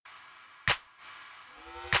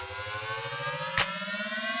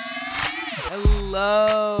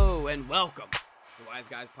Hello and welcome to the Wise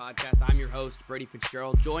Guys Podcast. I'm your host, Brady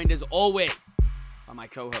Fitzgerald, joined as always by my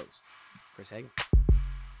co-host, Chris Hagan.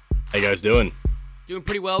 How you guys doing? Doing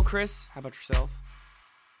pretty well, Chris. How about yourself?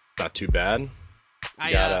 Not too bad.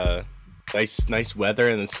 You got nice weather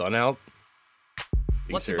and the sun out.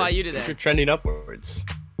 What's it by you today? Things are trending upwards.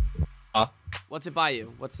 What's it by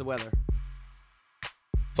you? What's the weather?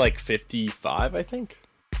 It's like 55, I think.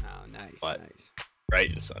 Oh, nice, But nice.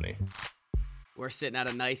 bright and sunny. We're sitting at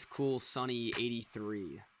a nice, cool, sunny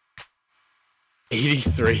 83.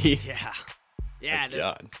 83? Yeah.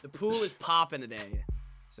 God. The pool is popping today.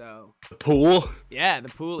 So The pool? yeah, the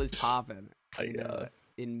pool is popping. God.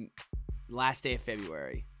 In last day of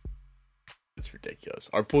February. It's ridiculous.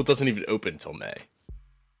 Our pool doesn't even open till May.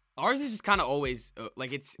 Ours is just kind of always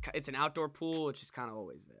like it's an outdoor pool. It's just kind of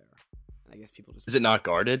always there. And I guess people just Is it not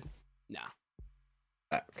guarded? no,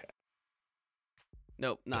 Okay.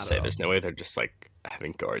 nope, not Say at all. there's no way they're just like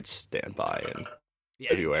having guards stand by in Yeah,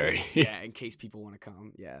 February. in case people want to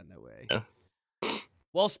come. Yeah, no way. Yeah.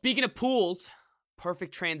 Well, speaking of pools,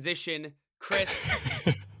 perfect transition, Chris.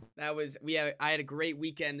 I had a great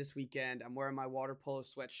weekend this weekend. I'm wearing my water polo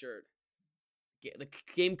sweatshirt. The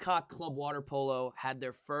Gamecock Club Water Polo had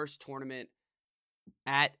their first tournament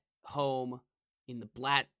at home in the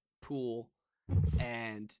Blatt pool,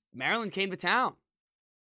 and Maryland came to town.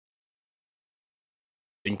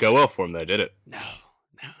 Didn't go well for them though, did it? No,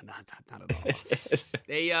 not at all.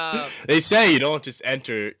 They say you don't just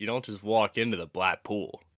walk into the Blatt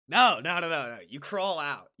pool. No. You crawl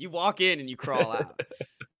out. You walk in and you crawl out.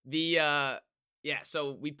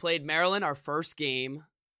 So we played Maryland our first game.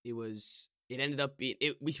 It ended up being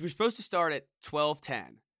we were supposed to start at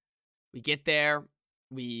 12:10. We get there,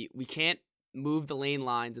 we can't move the lane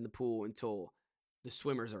lines in the pool until the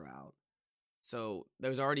swimmers are out. So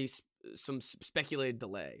there was already some speculated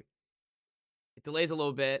delay. It delays a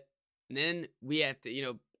little bit, and then we have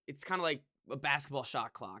to, it's kind of like a basketball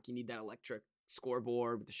shot clock. You need that electric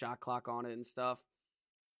scoreboard with the shot clock on it and stuff.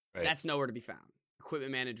 Right. That's nowhere to be found.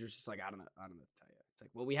 Equipment manager's just like, I don't know what to tell you. It's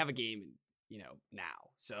like, well, we have a game now.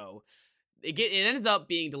 So it ends up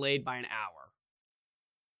being delayed by an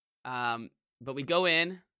hour. But we go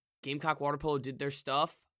in, Gamecock Water Polo did their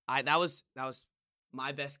stuff. That was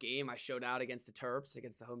my best game. I showed out against the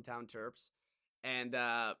hometown Terps. And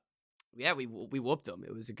we whooped them.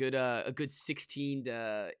 It was a good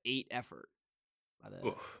 16-8 effort by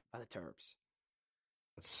the Terps.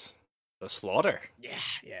 That's a slaughter. Yeah,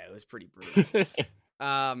 it was pretty brutal.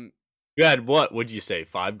 You had what? What'd you say?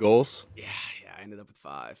 5 goals? Yeah, I ended up with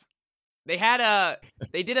 5. They had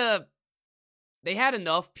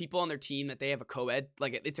enough people on their team that they have a co-ed,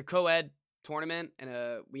 like it's a co-ed tournament, and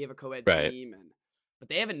we have a co-ed team, but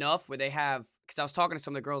they have enough where they have, because I was talking to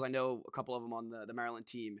some of the girls, I know a couple of them on the Maryland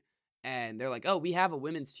team, and they're like, oh, we have a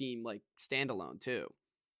women's team like standalone too.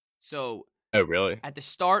 So oh really? At the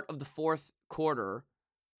start of the fourth quarter,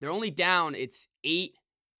 they're only down, it's 8-5,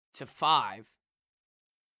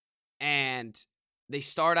 and they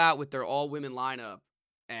start out with their all-women lineup,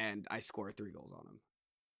 and I scored 3 goals on them.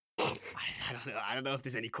 I don't know if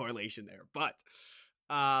there's any correlation there, but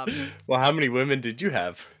well, how many women did you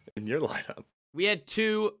have in your lineup? we had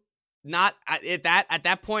 2. Not at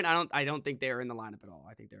that point. I don't think they were in the lineup at all.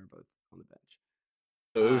 I think they were both on the bench.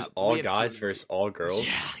 So it was all guys versus all girls.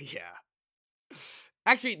 Yeah.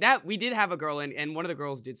 Actually, we did have a girl in, and one of the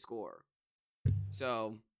girls did score.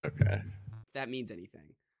 So okay, if that means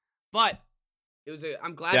anything. But it was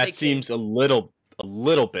I'm glad that seems a little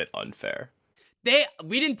bit unfair.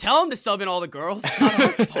 We didn't tell them to sub in all the girls. It's not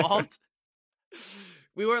our fault.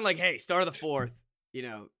 We weren't like, hey, start of the fourth,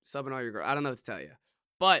 sub in all your girls. I don't know what to tell you.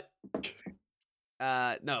 But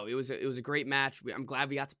no, it was a great match. I'm glad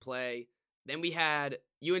we got to play. Then we had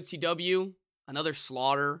UNCW, another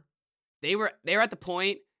slaughter. They were at the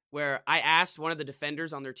point where I asked one of the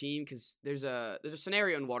defenders on their team, because there's a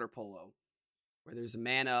scenario in water polo where there's a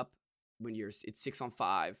man up when it's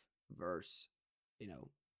 6-on-5 versus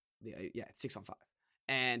it's 6-on-5,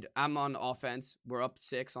 and I'm on offense. We're up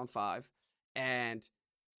 6-on-5, and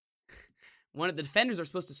one of the defenders are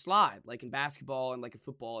supposed to slide, like in basketball and like in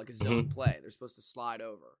football, like a zone play. They're supposed to slide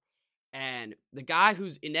over, and the guy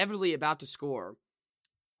who's inevitably about to score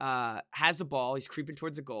has the ball. He's creeping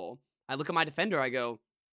towards the goal. I look at my defender. I go,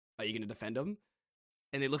 "Are you going to defend him?"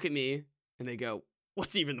 And they look at me and they go,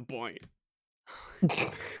 "What's even the point?"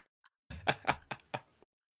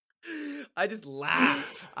 I just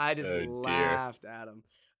laughed. Laughed at him.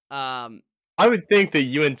 I would think that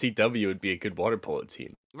UNCW would be a good water polo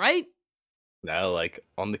team, right? No, like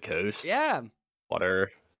on the coast. Yeah.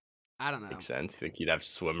 Water. I don't know. Makes sense. I think you'd have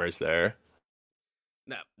swimmers there.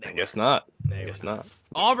 No, I guess not. I guess not.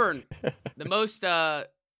 Auburn, the most the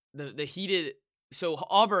heated. So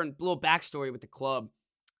Auburn, little backstory with the club.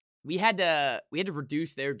 We had to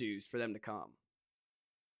reduce their dues for them to come.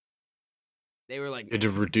 They were like, They had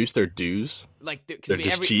to reduce their dues. Like, they're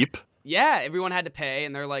just cheap. Yeah, everyone had to pay,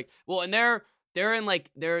 and they're like, well, and they're in like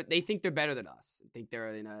they think they're better than us. I think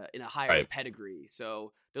they're in a higher pedigree.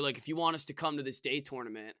 So they're like, if you want us to come to this day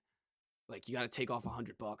tournament, like you got to take off $100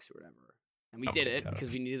 or whatever. And we did it because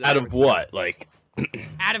we needed that. Out of what? Like,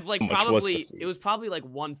 out of like probably it was probably like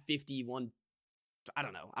 150. I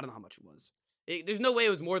don't know how much it was. There's no way it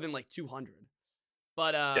was more than like 200.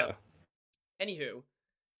 But anywho,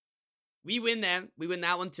 we win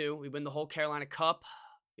that one too. We win the whole Carolina Cup.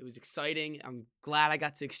 It was exciting. I'm glad I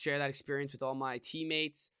got to share that experience with all my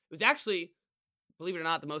teammates. It was actually, believe it or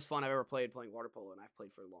not, the most fun I've ever played playing water polo, and I've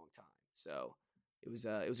played for a long time. So it was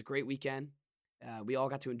a great weekend. We all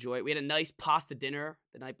got to enjoy it. We had a nice pasta dinner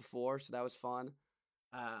the night before, so that was fun.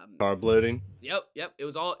 Carb loading. Yep. It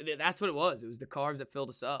was all. That's what it was. It was the carbs that filled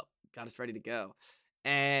us up, got us ready to go.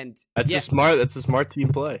 And that's a smart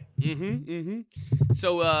team play.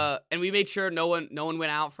 So and we made sure no one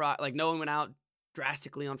went out no one went out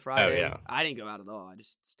drastically on Friday. Oh, yeah. I didn't go out at all. I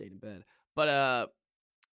just stayed in bed. But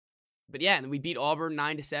yeah, and we beat Auburn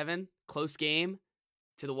 9-7, close game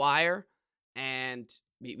to the wire, and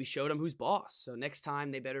we showed them who's boss. So next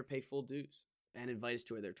time they better pay full dues and invite us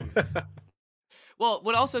to their tournaments. Well,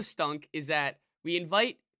 what also stunk is that we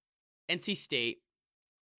invite NC State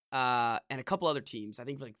and a couple other teams. I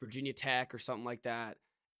think like Virginia Tech or something like that.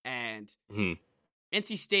 And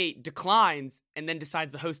NC State declines and then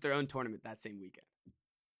decides to host their own tournament that same weekend.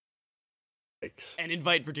 And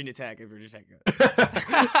invite Virginia Tech and Virginia Tech.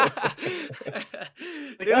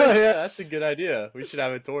 Oh yeah, that's a good idea. We should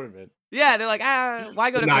have a tournament. Yeah, they're like,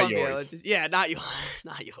 why go to not Columbia? Yours. Not yours,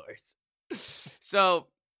 not yours. So,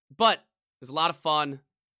 but it was a lot of fun.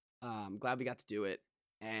 I'm glad we got to do it,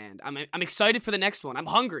 and I'm excited for the next one. I'm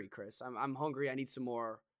hungry, Chris. I'm hungry. I need some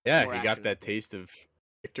more. Yeah, more you got that taste of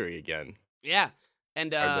victory again. Yeah,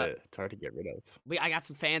 and it's hard to get rid of. I got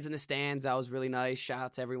some fans in the stands. That was really nice. Shout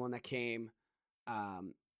out to everyone that came.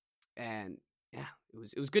 And yeah,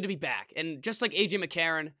 it was good to be back. And just like AJ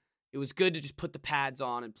McCarron, it was good to just put the pads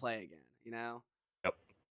on and play again, you know? Yep.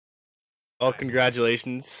 Well,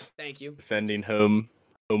 congratulations. Thank you. Defending home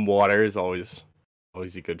water is always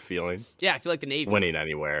a good feeling. Yeah, I feel like the Navy. Winning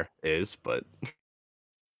anywhere is, but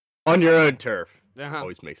on your own turf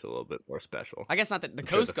always makes it a little bit more special. I guess not the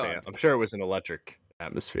Coast Guard. I'm sure it was an electric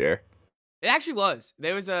atmosphere. It actually was.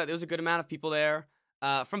 There was a good amount of people there.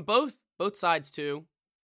 From both sides too.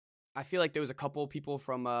 I feel like there was a couple people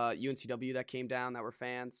from UNCW that came down that were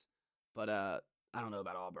fans, but I don't know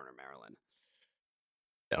about Auburn or Maryland.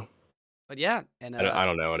 Yeah, but yeah, and I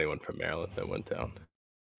don't know anyone from Maryland that went down.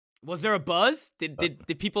 Was there a buzz? Did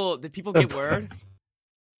people get word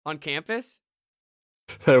on campus?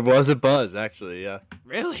 There was a buzz, actually. Yeah.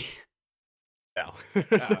 Really? No.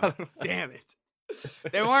 Damn it.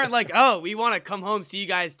 They weren't like, oh, we want to come home, see you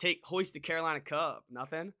guys hoist the Carolina Cup.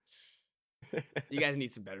 Nothing. You guys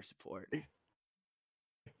need some better support.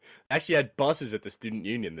 Actually, had buses at the student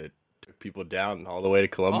union that took people down all the way to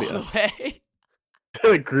Columbia. All the way.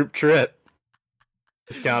 A group trip.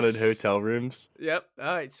 Discounted hotel rooms. Yep.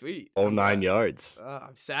 All right. Sweet. All 9 yards.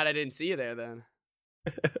 I'm sad I didn't see you there then.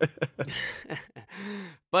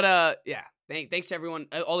 But yeah. Thanks to everyone,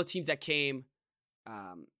 all the teams that came.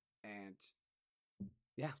 And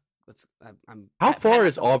yeah, How far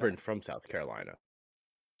is Auburn from South Carolina?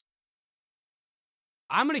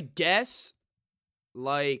 I'm gonna guess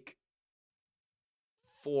like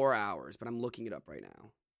 4 hours, but I'm looking it up right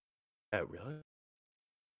now. Oh, really?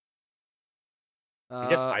 I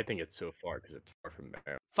guess I think it's so far because it's far from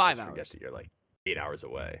Maryland. 5 hours. I guess that you're like 8 hours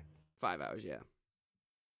away. 5 hours, yeah.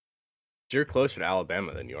 You're closer to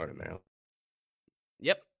Alabama than you are to Maryland.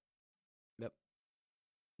 Yep.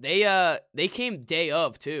 They came day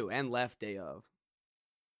of too and left day of.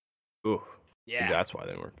 Ooh. Yeah. That's why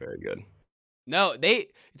they weren't very good. No,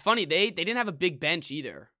 it's funny, they didn't have a big bench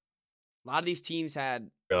either. A lot of these teams had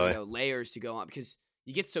layers to go on because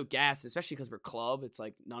you get so gassed, especially because we're club. It's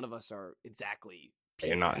like none of us are exactly.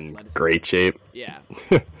 You're not in great shape. Yeah.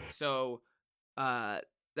 So,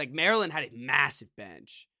 like Maryland had a massive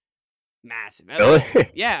bench. Massive. Really?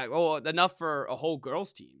 Yeah. Well, enough for a whole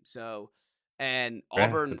girls team. So, and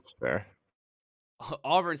Auburn. Yeah, that's fair.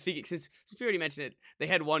 Auburn, speaking, since we already mentioned it, they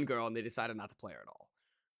had one girl and they decided not to play her at all.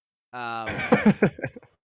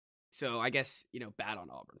 So I guess, bad on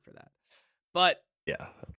Auburn for that. But yeah,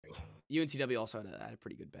 UNCW also had a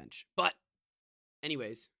pretty good bench. But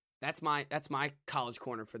anyways, That's my college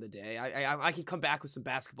corner for the day. I can come back with some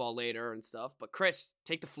basketball later and stuff. But Chris,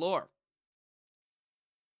 take the floor.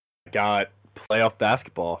 Got playoff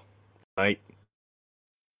basketball tonight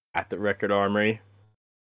at the Record Armory,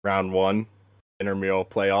 round 1, intramural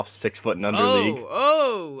playoffs, 6 foot and under league.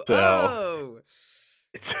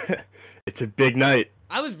 It's a big night.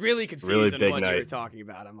 I was really confused really on what night. you were talking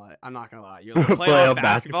about. I'm not gonna lie. You're like, playoff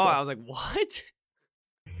basketball. I was like, what?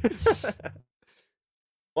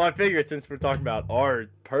 Well, I figured since we're talking about our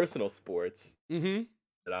personal sports, that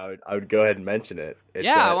I would go ahead and mention it. It's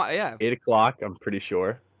 8 o'clock. I'm pretty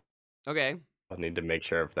sure. Okay. I'll need to make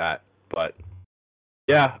sure of that, but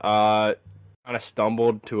yeah, kind of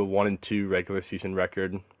stumbled to a 1-2 regular season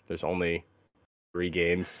record. There's only 3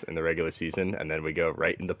 games in the regular season, and then we go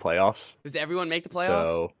right into playoffs. Does everyone make the playoffs?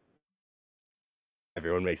 So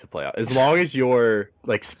everyone makes the playoffs. As long as your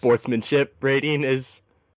like sportsmanship rating is,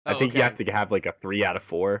 I think you have to have like a 3 out of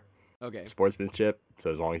 4. Okay. Sportsmanship.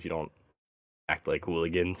 So as long as you don't act like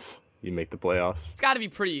hooligans, you make the playoffs. It's got to be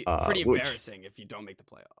pretty embarrassing if you don't make the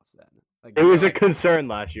playoffs. Then like, it was a concern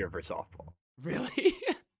last year for softball. Really?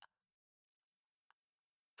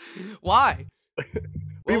 Why?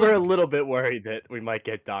 We were a little bit worried that we might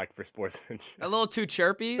get docked for sportsmanship. A little too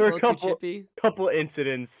chirpy? There were a couple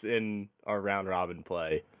incidents in our round robin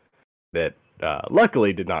play that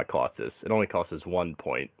luckily did not cost us. It only cost us 1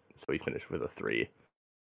 point, so we finished with a 3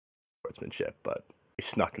 sportsmanship, but we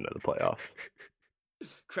snuck into the playoffs.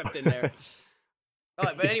 Crept in there.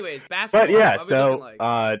 But anyways, basketball. But yeah,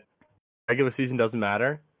 so regular season doesn't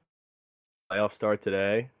matter. Playoffs start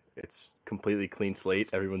today. It's completely clean slate.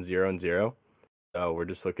 Everyone's 0-0. So we're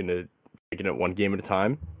just looking to taking it one game at a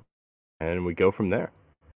time, and we go from there.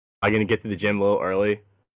 I'm gonna get to the gym a little early.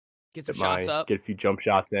 Get some shots up. Get a few jump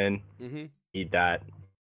shots in. Need that.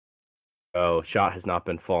 Oh, shot has not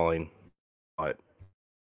been falling, but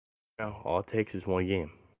all it takes is one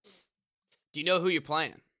game. Do you know who you're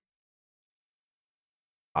playing?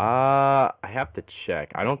 I have to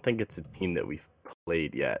check. I don't think it's a team that we've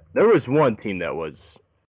played yet. There was one team that was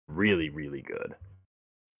really, really good.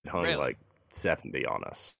 It hung like 70 on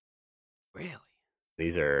us. Really?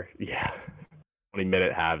 These are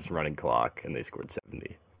 20-minute halves running clock, and they scored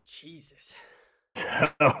 70. Jesus. So,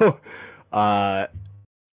 that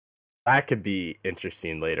could be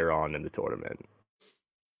interesting later on in the tournament.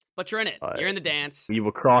 But you're in it. You're in the dance. We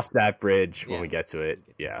will cross that bridge when we get to it.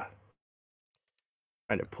 Yeah.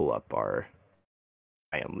 Trying to pull up our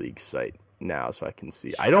IM League site now so I can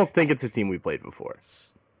see. I don't think it's a team we played before.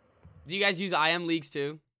 Do you guys use IM Leagues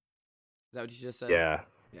too? Is that what you just said? Yeah.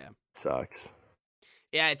 Yeah. Sucks.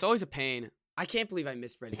 Yeah, it's always a pain. I can't believe I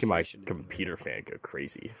missed registration. Making my computer fan go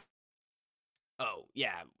crazy. Oh,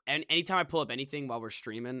 yeah. And anytime I pull up anything while we're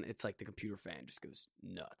streaming, it's like the computer fan just goes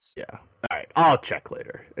nuts. Yeah. All right. I'll check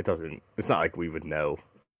later. It's not like we would know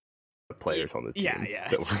the players on the team. Yeah.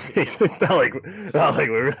 It's not like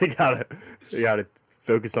we really gotta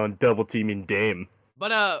focus on double teaming Dame.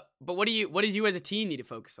 But what do you as a team need to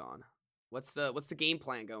focus on? What's the game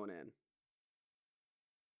plan going in?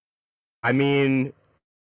 I mean,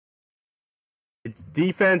 it's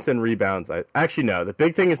defense and rebounds. Actually no, the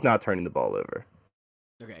big thing is not turning the ball over.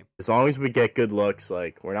 Okay. As long as we get good looks,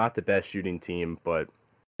 like we're not the best shooting team, but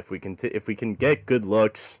if we can get good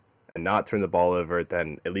looks and not turn the ball over,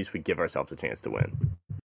 then at least we give ourselves a chance to win.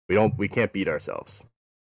 We can't beat ourselves.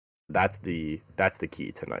 That's the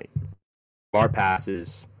key tonight. Smart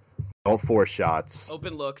passes, don't force shots.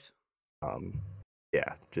 Open looks.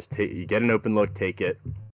 Just you get an open look, take it.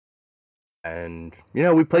 And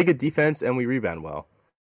we play good defense and we rebound well.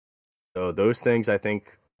 So those things I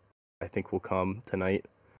think will come tonight,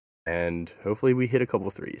 and hopefully we hit a couple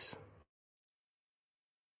threes.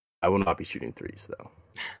 I will not be shooting threes though.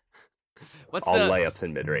 All layups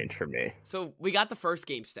in mid range for me. So we got the first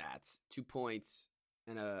game stats: 2 points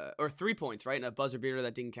or 3 points, right? And a buzzer beater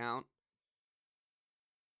that didn't count.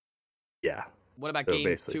 Yeah. What about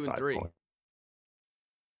game 2 and 3? Points.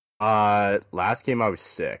 Last game I was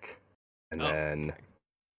sick, and then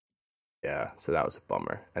so that was a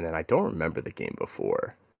bummer. And then I don't remember the game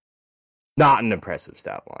before. Not an impressive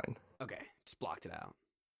stat line. Okay, just blocked it out.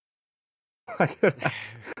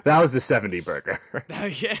 That was the 70 burger.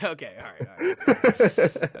 Yeah. Okay. All right.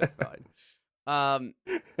 That's fine.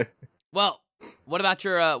 Well, what about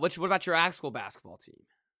your actual basketball team?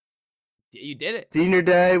 You did it. Senior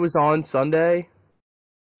day was on Sunday.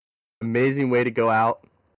 Amazing way to go out.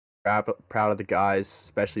 Proud of the guys,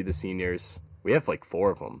 especially the seniors. We have like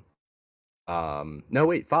 4 of them. No,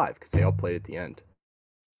 wait, 5, because they all played at the end.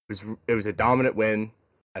 It was a dominant win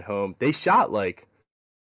at home. They shot like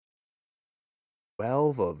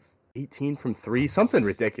 12 of 18 from 3, something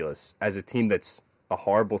ridiculous. As a team that's a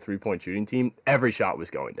horrible 3-point shooting team, every shot was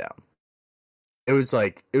going down. It was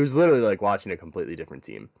literally like watching a completely different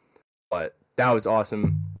team. But that was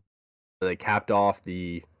awesome. They capped off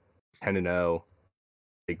the 10-0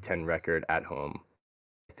 Big Ten record at home.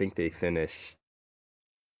 I think they finished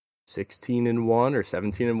 16-1 or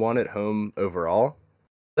 17-1 at home overall.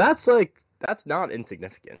 That's not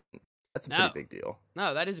insignificant. That's a pretty big deal.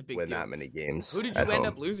 No, that is a big deal. Win that many games. Who did you end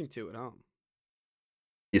up losing to at home?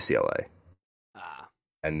 UCLA.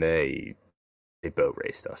 And they boat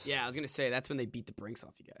raced us. Yeah, I was gonna say that's when they beat the brinks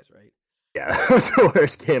off you guys, right? Yeah, that was the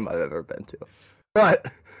worst game I've ever been to.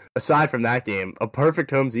 But aside from that game, a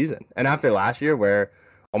perfect home season. And after last year, where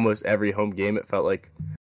almost every home game it felt like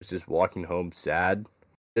it was just walking home sad,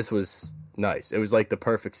 this was nice. It was like the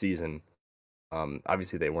perfect season.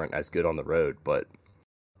 Obviously they weren't as good on the road, but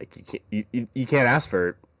like you can't ask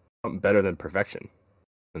for something better than perfection,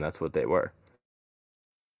 and that's what they were.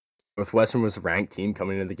 Northwestern was a ranked team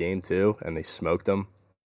coming into the game too, and they smoked them.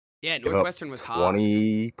 Yeah, Northwestern was hot.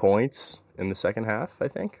 20 points in the second half, I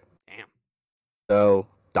think. Damn. So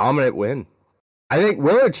dominant win. I think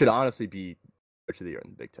Willard should honestly be coach of the year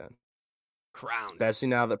in the Big Ten. Crowned. Especially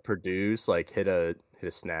now that Purdue's like hit a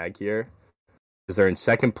snag here, because they're in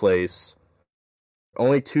second place,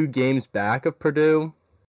 only 2 games back of Purdue,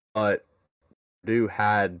 but Purdue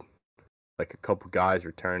had like a couple guys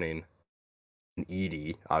returning. And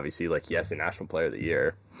Edey, obviously, like the National Player of the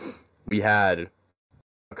Year. We had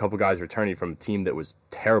a couple guys returning from a team that was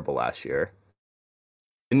terrible last year.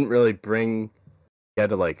 Didn't really had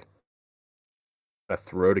to like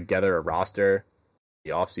throw together a roster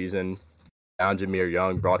the offseason. Found Jameer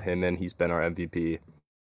Young, brought him in. He's been our MVP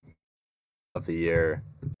of the year.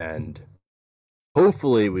 And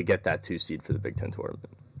hopefully we get that 2 seed for the Big Ten tournament.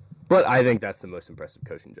 But I think that's the most impressive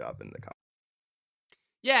coaching job in the conference.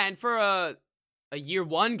 Yeah, and for a year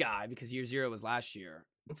 1 guy, because year 0 was last year,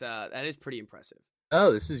 that is pretty impressive.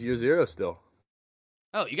 Oh, this is year 0 still.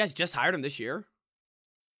 Oh, you guys just hired him this year?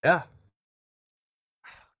 Yeah.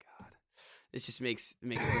 Oh God, this just makes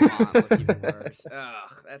the line look even worse.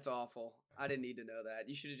 Ugh, that's awful. I didn't need to know that.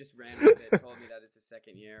 You should have just ran with it and told me that it's the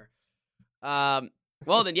second year.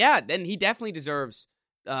 Well then, yeah, then he definitely deserves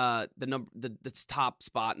the top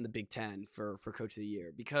spot in the Big Ten for Coach of the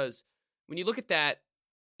Year, because when you look at that,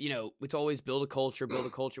 you know, it's always build a culture.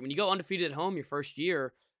 When you go undefeated at home your first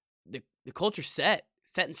year, the culture's set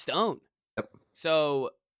in stone. Yep. So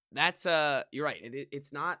that's you're right.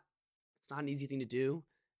 It's not an easy thing to do,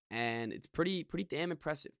 and it's pretty damn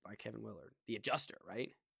impressive by Kevin Willard, the adjuster,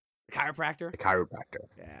 right? The chiropractor.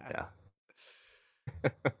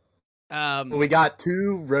 Yeah. We got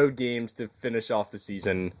 2 road games to finish off the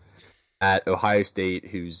season at Ohio State,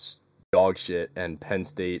 who's dog shit, and Penn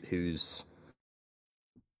State, who's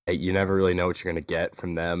you never really know what you're going to get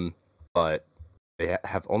from them, but they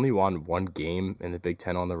have only won 1 game in the Big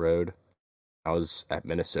Ten on the road. I was at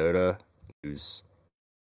Minnesota, who's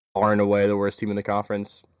far and away the worst team in the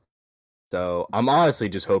conference. So I'm honestly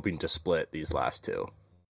just hoping to split these last 2.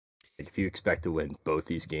 Like, if you expect to win both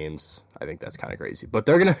these games, I think that's kind of crazy. But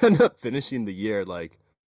they're going to end up finishing the year like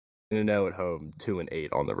 0 at home, 2-8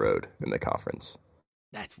 on the road in the conference.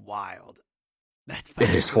 That's wild. It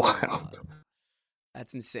is wild.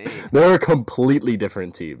 That's insane. They're a completely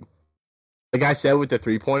different team. Like I said with the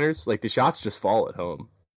 3-pointers, like the shots just fall at home.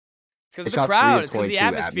 It's because of the crowd. It's because of the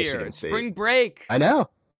atmosphere. It's spring break. I know.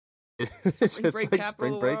 It's just like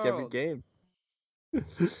spring break every game.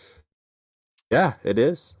 Yeah, it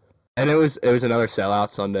is. And it was another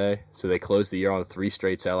sellout Sunday, so they closed the year on 3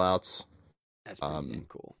 straight sellouts. That's pretty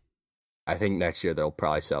cool. I think next year they'll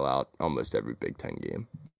probably sell out almost every Big Ten game.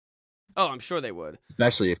 Oh, I'm sure they would.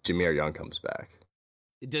 Especially if Jameer Young comes back.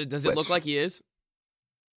 Does it look like he is?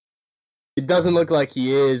 It doesn't look like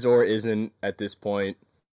he is or isn't at this point.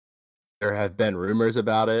 There have been rumors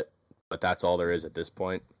about it, but that's all there is at this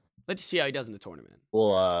point. Let's see how he does in the tournament.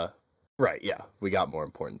 Well, right, yeah. We got more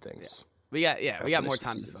important things. Yeah. We got more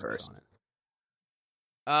time to focus on it.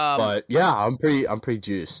 But yeah, I'm pretty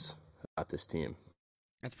juiced about this team.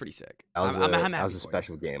 That's pretty sick. That was a for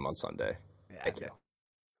special game on Sunday. Yeah, Thank you.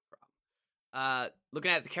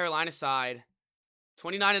 Looking at the Carolina side,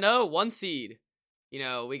 29-0, 1 seed. You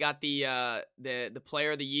know, we got the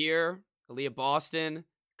player of the year, Aaliyah Boston,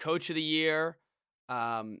 coach of the year,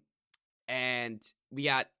 and we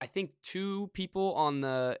got, I think, 2 people on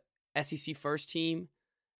the SEC first team,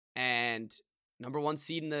 and number 1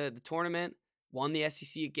 seed in the tournament, won the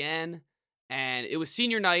SEC again, and it was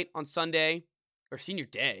senior night on Sunday, or senior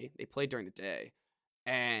day. They played during the day,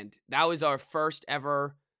 and that was our first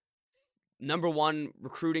ever number 1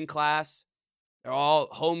 recruiting class. They're all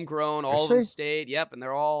homegrown. All of them Seriously? stayed. Yep, and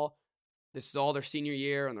this is all their senior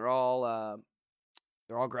year, and they're all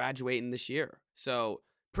graduating this year. So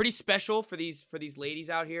pretty special for these ladies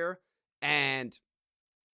out here, and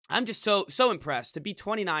I'm just so impressed to be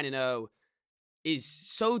 29-0 is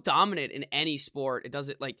so dominant in any sport. It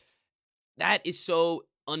doesn't like that is so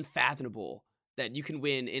unfathomable that you can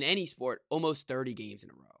win in any sport almost 30 games in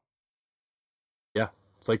a row. Yeah,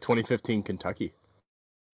 it's like 2015 Kentucky.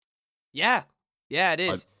 Yeah, it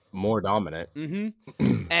is. More dominant.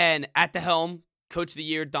 Mm-hmm. And at the helm, coach of the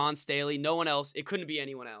year, Don Staley. No one else. It couldn't be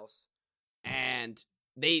anyone else. And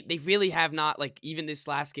they really have not, like, even this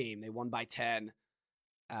last game, they won by 10.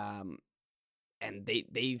 And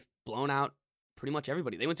they've blown out pretty much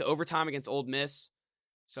everybody. They went to overtime against Ole Miss,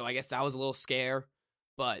 so I guess that was a little scare.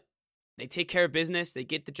 But they take care of business. They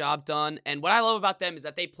get the job done. And what I love about them is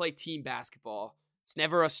that they play team basketball. It's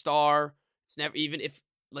never a star. It's never, even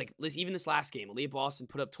even this last game, Aaliyah Boston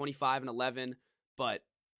put up 25 and 11, but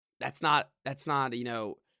that's not, it's not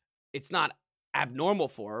abnormal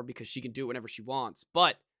for her because she can do it whenever she wants,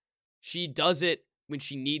 but she does it when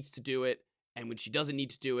she needs to do it. And when she doesn't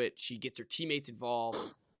need to do it, she gets her teammates involved,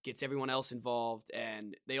 gets everyone else involved,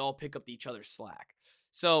 and they all pick up each other's slack.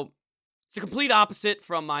 So it's a complete opposite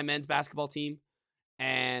from my men's basketball team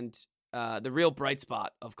and the real bright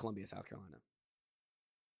spot of Columbia, South Carolina.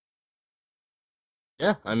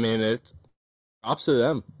 Yeah, I mean, it's opposite of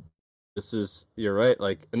them. This is, you're right,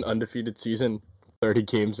 like an undefeated season, 30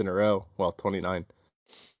 games in a row, well, 29.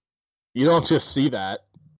 You don't just see that.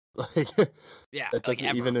 Like, yeah, that doesn't,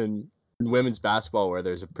 like even in women's basketball where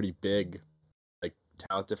there's a pretty big like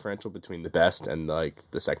talent differential between the best and like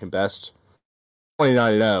the second best.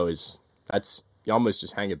 29-0 is, that's, you almost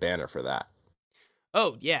just hang a banner for that.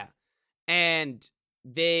 Oh yeah, and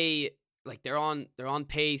they're on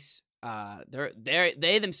pace.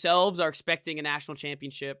 They themselves are expecting a national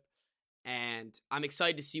championship, and I'm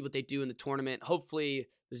excited to see what they do in the tournament. Hopefully,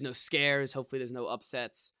 there's no scares. Hopefully, there's no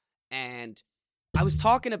upsets. And I was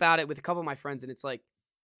talking about it with a couple of my friends, and it's like,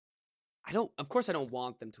 of course I don't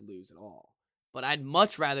want them to lose at all, but I'd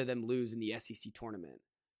much rather them lose in the SEC tournament.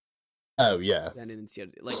 Oh yeah. Than in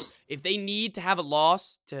the, like, if they need to have a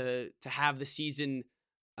loss to have the season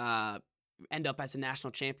end up as a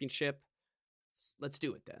national championship, let's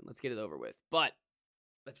do it then. Let's get it over with. But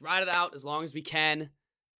let's ride it out as long as we can.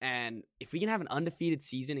 And if we can have an undefeated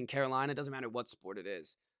season in Carolina, it doesn't matter what sport it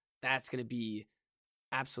is, that's going to be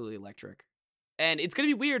absolutely electric. And it's going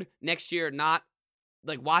to be weird next year, not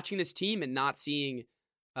like watching this team and not seeing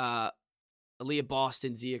Aaliyah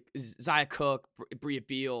Boston, Zia Cook, Bria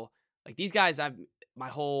Beal. Like, these guys, my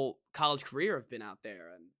whole college career have been out there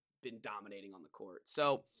and been dominating on the court.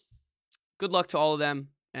 So good luck to all of them.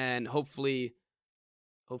 And hopefully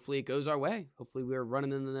it goes our way. Hopefully we're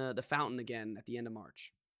running in the fountain again at the end of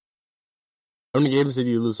March. How many games did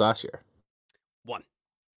you lose last year? 1.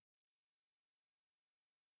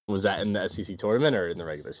 Was that in the SEC tournament or in the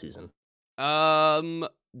regular season?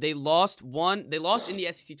 They lost one. They lost in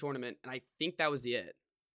the SEC tournament, and I think that was it.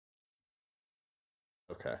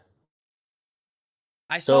 Okay.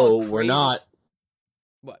 So we're not.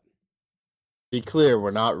 What? Be clear,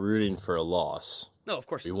 we're not rooting for a loss. No, of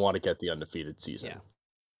course we not. want to get the undefeated season. Yeah.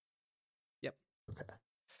 Yep. Okay.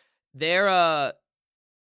 There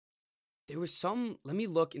was some. Let me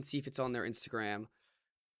look and see if it's on their Instagram,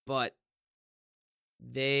 but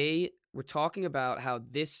they were talking about how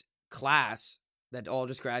this class that all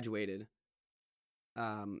just graduated,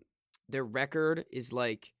 their record is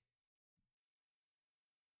like,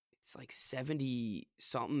 it's like 70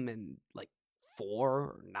 something and like 4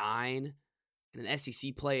 or 9, and in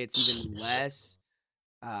SEC play it's even less.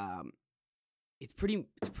 It's pretty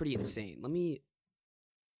insane. Let me.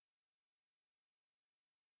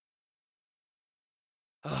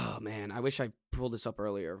 Oh man, I wish I pulled this up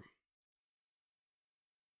earlier,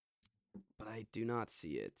 but I do not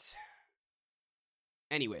see it.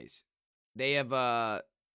 Anyways,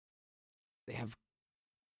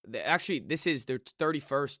 actually, this is their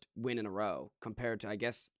 31st win in a row compared to, I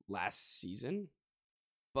guess, last season.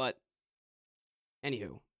 But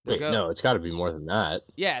anywho, wait, no, it's got to be more than that.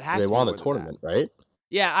 Yeah, it has. They to won be the tournament, right?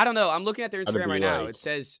 Yeah, I don't know. I'm looking at their Instagram right now. Like... It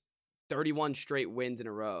says 31 straight wins in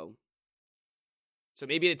a row. So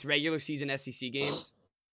maybe it's regular season SEC games.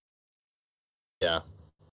 Yeah,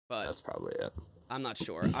 but that's probably it. I'm not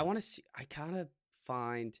sure. I want to see. I kind of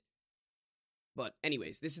find. But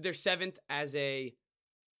anyways, this is their 7th as a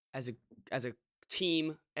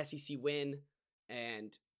team SEC win,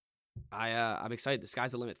 and I'm excited. The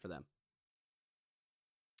sky's the limit for them.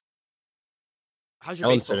 How's your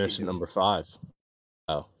baseball finished team at number 5.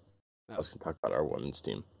 Oh, I was going to talk about our women's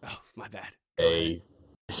team. Oh, my bad. They,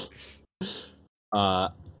 I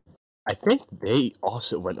think they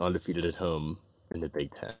also went undefeated at home in the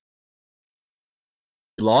Big Ten.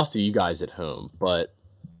 They lost to you guys at home, but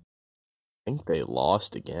I think they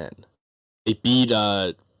lost again. They beat,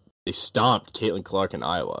 they stomped Caitlin Clark in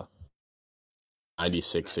Iowa,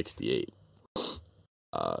 96-68.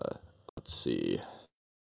 Let's see.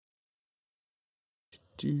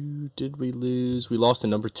 Did we lose? We lost to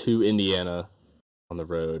number 2 Indiana on the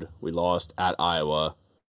road. We lost at Iowa,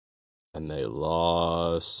 and they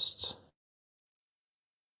lost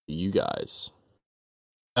to you guys.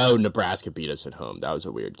 Oh, Nebraska beat us at home. That was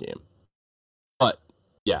a weird game. But,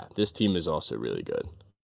 yeah, this team is also really good.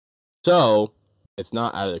 So, it's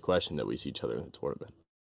not out of the question that we see each other in the tournament.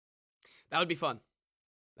 That would be fun.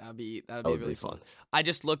 That would be really fun. I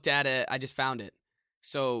just looked at it. I just found it.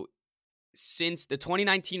 So, since the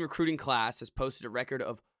 2019 recruiting class has posted a record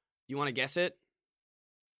of, you want to guess it?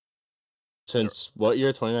 Since what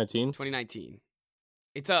year? 2019? 2019.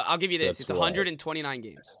 I'll give you this. It's 129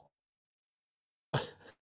 games.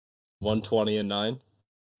 120-9?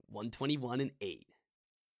 121-8.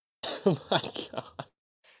 Oh my god.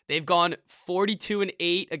 They've gone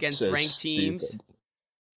 42-8 against So ranked teams.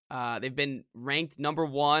 stupid. They've been ranked number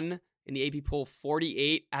 1 in the AP poll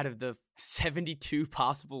 48 out of the 72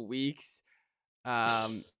 possible weeks.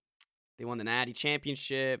 They won the Natty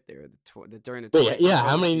Championship. They were during the Wait, yeah.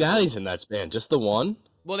 How many Natties in that span? Just the one?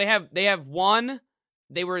 Well, they have one.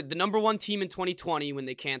 They were the number 1 team in 2020 when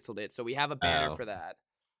they canceled it, so we have a banner for that.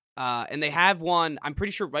 And they have won. I'm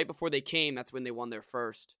pretty sure right before they came, that's when they won their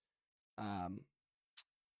first.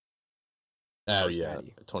 First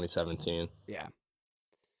Natty. 2017. Yeah.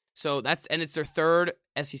 So it's their 3rd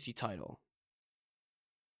SEC title.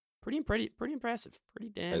 Pretty impressive.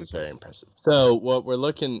 Pretty damn. That's very impressive. So what we're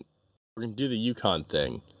gonna do the UConn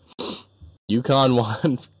thing. UConn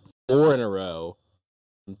won 4 in a row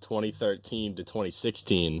from 2013 to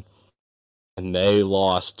 2016, and they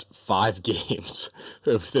lost 5 games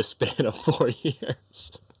over the span of 4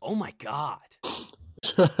 years. Oh my god.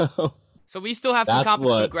 So we still have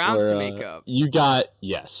some grounds to make up.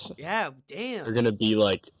 Yes. Yeah, damn. You're gonna be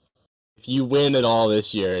like, if you win it all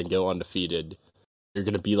this year and go undefeated, you're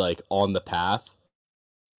gonna be like on the path.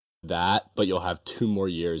 But you'll have 2 more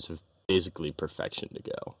years of basically perfection to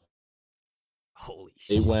go. Holy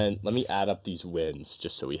shit. They went. Let me add up these wins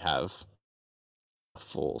just so we have a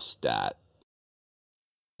full stat.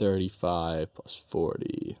 35 plus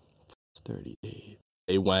 40 plus 38.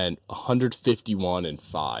 They went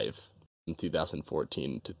 151-5 from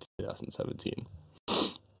 2014 to 2017.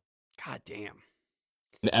 God damn.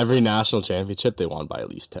 In every national championship, they won by at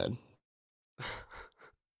least 10.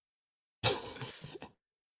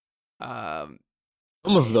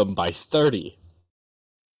 Some of them by 30.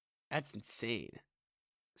 That's insane.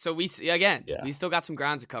 So we still got some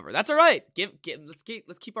grounds to cover. That's all right.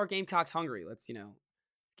 Let's keep our Gamecocks hungry. Let's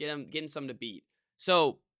get them something to beat.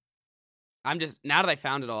 So now that I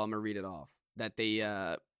found it all, I'm gonna read it off. That they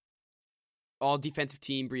all defensive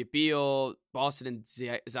team, Bria Beal, Boston, and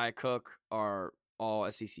Zia Cook are all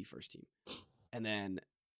SEC first team, and then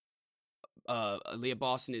Leah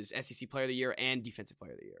Boston is SEC Player of the Year and Defensive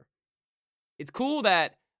Player of the Year. It's cool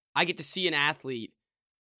that I get to see an athlete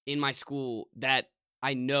in my school that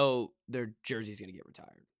I know their jersey's going to get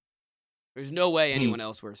retired. There's no way anyone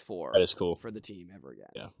else wears 4. That is cool for the team ever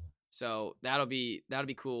again. Yeah. So that'll be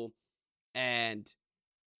cool, and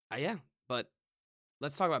but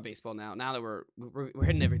let's talk about baseball now. Now that we're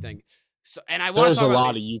hitting everything. So and I want there's a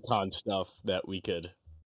lot of UConn stuff that we could.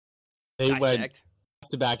 They dissect. went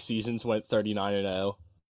back-to-back seasons, went 39-0.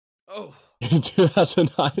 Oh. In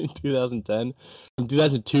 2009 and 2010. From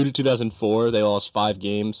 2002 to 2004, they lost 5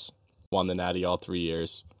 games, won the Natty all 3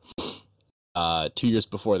 years. 2 years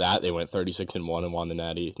before that, they went 36-1 and won the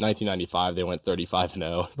Natty. 1995, they went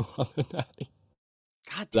 35-0 and won the Natty.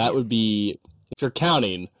 God damn. That would be, if you're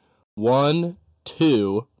counting, 1,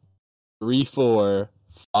 2, 3, 4,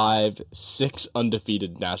 5, 6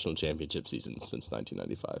 undefeated national championship seasons since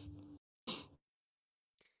 1995.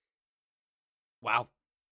 Wow.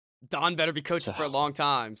 Don better be coaching for a long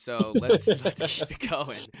time, so let's keep it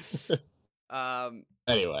going.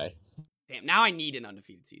 Anyway. Damn, now I need an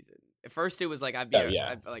undefeated season. At first it was like I'd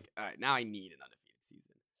like, all right, now I need an undefeated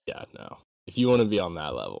season. Yeah, no. If you want to be on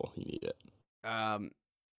that level, you need it.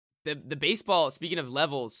 The baseball, speaking of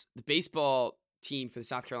levels, the baseball team for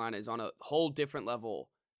South Carolina is on a whole different level.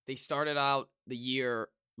 They started out the year,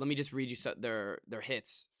 let me just read you their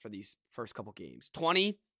hits for these first couple games.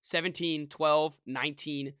 20, 17, 12,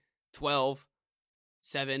 19, 12,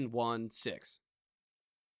 7, 1, 6.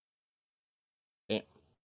 Yeah.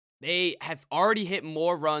 They have already hit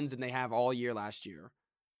more runs than they have all year last year.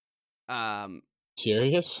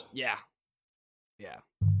 Serious? Yeah. Yeah.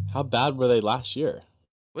 How bad were they last year?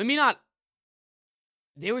 Well, I mean, not.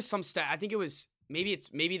 There was some stat. I think it was maybe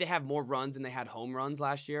they have more runs than they had home runs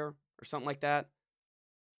last year or something like that.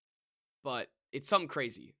 But it's something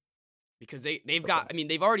crazy because they've got. I mean,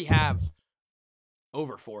 they've already have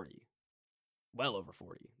over 40, well over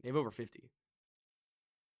 40. They have over 50.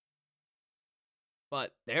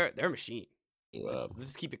 But they're a machine. Let's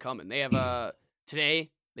just keep it coming. They have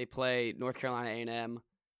today they play North Carolina A&M,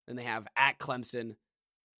 then they have at Clemson,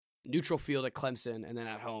 neutral field at Clemson, and then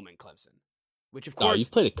at home in Clemson. Which of course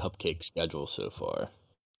you've played a cupcake schedule so far.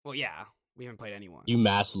 Well, yeah, we haven't played anyone.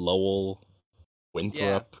 UMass, Lowell,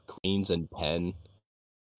 Winthrop, Queens, and Penn.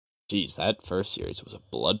 Jeez, that first series was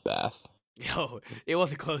a bloodbath. Yo, it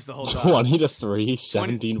wasn't close the whole time. 20-3,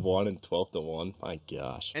 17-1, and 12-1. My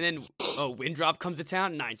gosh. And then, Winthrop comes to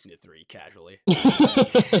town, 19-3, casually.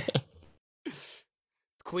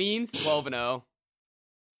 Queens, 12-0.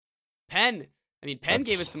 Penn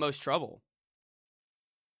gave us the most trouble.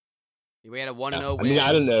 We had a 1-0 win. I mean,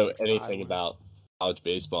 I don't know anything about college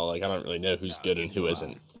baseball. Like, I don't really know who's good and who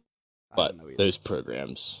isn't. But those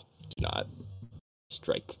programs do not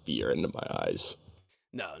strike fear into my eyes.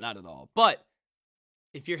 No, not at all. But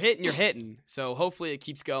if you're hitting, you're hitting. So hopefully it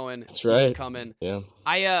keeps going. That's right. Keeps coming. Yeah.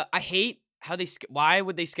 I hate how why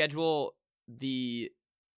would they schedule the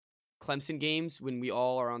Clemson games when we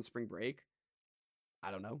all are on spring break?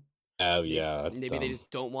 I don't know. Oh, yeah. Maybe they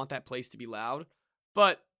just don't want that place to be loud.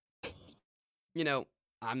 But,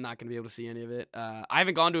 I'm not going to be able to see any of it. I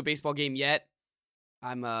haven't gone to a baseball game yet.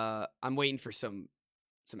 I'm waiting for some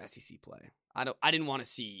SEC play. I didn't want to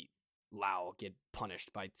see Lau get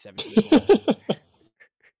punished by 17 goals.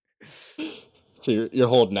 So you're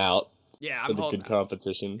holding out. Yeah, I'm holding good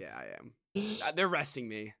competition. Yeah, I am. They're resting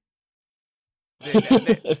me.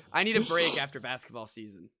 I need a break after basketball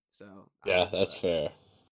season. So yeah, that's fair.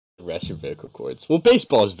 Rest your vocal cords. Well,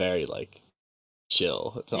 baseball is very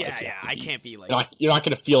chill. It's not I can't be You're not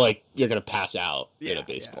gonna feel like you're gonna pass out in a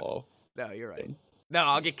baseball. Yeah. No, you're right. No,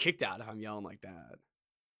 I'll get kicked out if I'm yelling like that.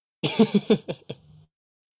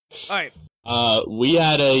 All right. We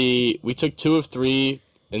took 2 of 3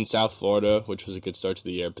 in South Florida, which was a good start to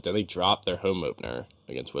the year, but then they dropped their home opener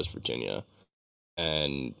against West Virginia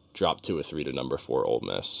and dropped 2 of 3 to number 4 Ole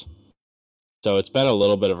Miss. So it's been a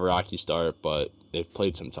little bit of a rocky start, but they've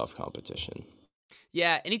played some tough competition.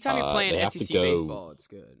 Yeah, anytime you're playing SEC baseball, it's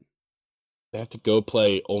good. They have to go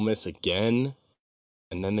play Ole Miss again,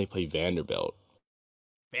 and then they play Vanderbilt.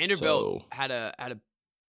 Vanderbilt had a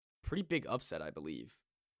pretty big upset, I believe,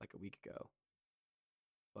 like a week ago.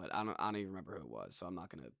 But I don't even remember who it was, so I'm not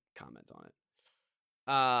going to comment on it.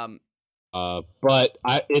 But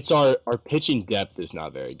it's our pitching depth is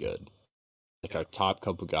not very good. Like our top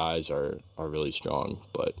couple guys are really strong,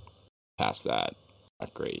 but past that,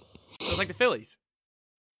 not great. So it's like the Phillies.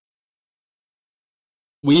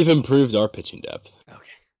 We've improved our pitching depth.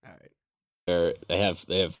 Okay, all right. They have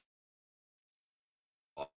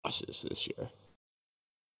losses this year.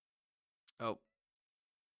 Oh,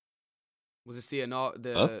 was this the Huh?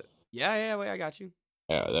 Yeah, wait, I got you.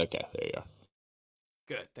 Yeah, okay, there you go.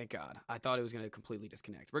 Good, thank God. I thought it was going to completely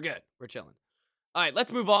disconnect. We're good. We're chilling. All right,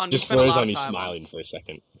 let's move on. Just froze on you smiling for a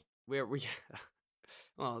second. Well,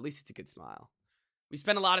 at least it's a good smile. We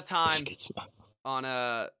spent a lot of time on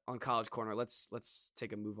College Corner. Let's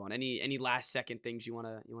take a move on. Any last second things you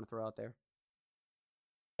wanna throw out there?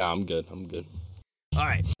 Yeah, I'm good. All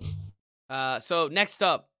right. So next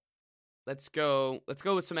up, let's go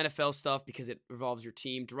with some NFL stuff because it involves your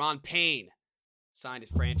team. Deron Payne signed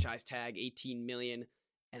his franchise tag, $18 million,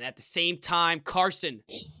 and at the same time, Carson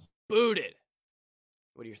booted.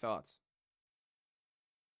 What are your thoughts?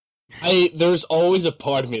 There's always a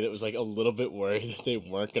part of me that was a little bit worried that they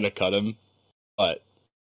weren't going to cut him, but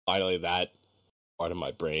finally that part of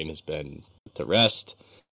my brain has been to rest.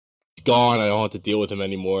 He's gone. I don't have to deal with him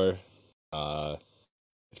anymore.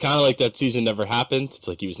 It's kind of like that season never happened. It's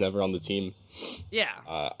like he was never on the team. Yeah.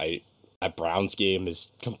 That Browns game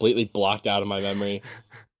is completely blocked out of my memory.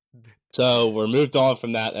 So we're moved on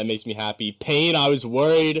from that. That makes me happy. Payne, I was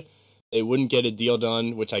worried they wouldn't get a deal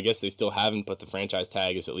done, which I guess they still haven't, but the franchise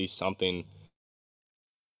tag is at least something.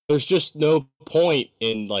 There's just no point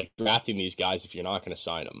in drafting these guys if you're not going to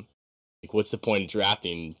sign them. What's the point of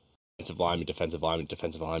drafting defensive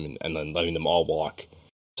lineman, and then letting them all walk?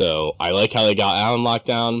 So I like how they got Allen locked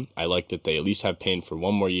down. I like that they at least have Payne for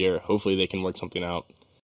one more year. Hopefully they can work something out.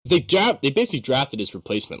 They basically drafted his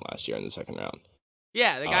replacement last year in the second round.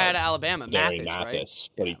 Yeah, the guy out of Alabama, Mathis, right?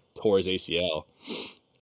 But he tore his ACL.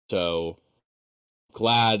 So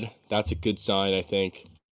glad. That's a good sign, I think.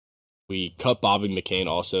 We cut Bobby McCain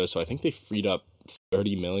also, so I think they freed up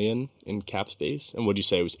 $30 million in cap space. And what'd you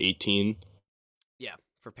say? It was 18? Yeah,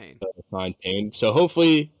 for Payne. Fine, Payne. So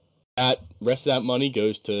hopefully that rest of that money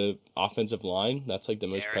goes to offensive line. That's like the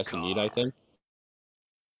most Derek pressing need, I Carr. think.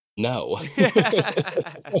 No.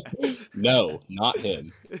 No, not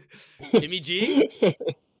him. Jimmy G?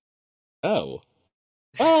 No.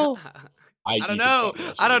 Well, I don't you could know. sell me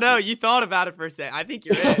on I don't Jimmy know. G. You thought about it for a second. I think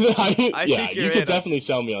you're in. I Yeah, think you're you in. could definitely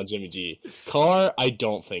sell me on Jimmy G. Carr, I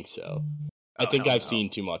don't think so. I Oh, think hell I've no. seen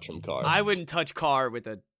too much from Carr. I wouldn't touch Carr with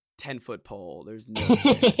a 10-foot pole. There's no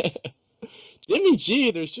chance. Jimmy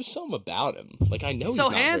G, there's just something about him. Like, I know He's he's so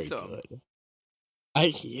not handsome. very good.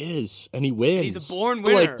 He is, and he wins. And he's a born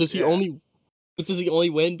But, winner. like, does he only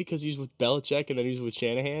win because he's with Belichick and then he's with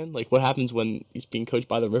Shanahan? Like, what happens when he's being coached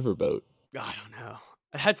by the Riverboat? I don't know.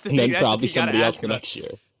 That's the And thing. then probably That's the thing somebody else ask the about. next year.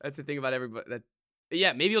 That's the thing about everybody.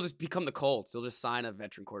 Yeah, maybe he'll just become the Colts. He'll just sign a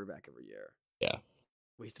veteran quarterback every year. Yeah.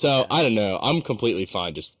 Waste of So, cash. I don't know. I'm completely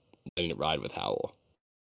fine just letting it ride with Howell.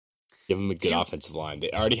 Give him a good offensive line.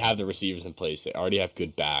 They already have the receivers in place. They already have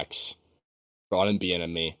good backs. Brought in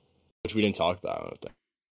Bieniemy, which we didn't talk about, I don't think.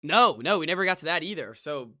 No, we never got to that either.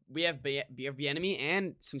 So we have Bieniemy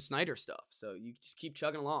and some Snyder stuff. So you just keep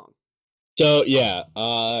chugging along. So yeah,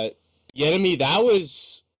 Bieniemy, that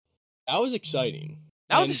was exciting.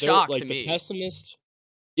 That was a shock like, to the me. Pessimist,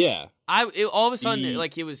 yeah. All of a sudden,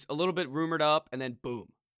 like, he was a little bit rumored up, and then boom,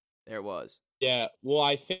 there it was. Yeah, well,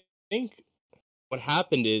 I think what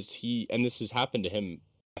happened is and this has happened to him,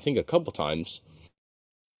 I think, a couple times.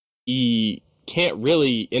 He can't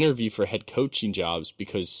really interview for head coaching jobs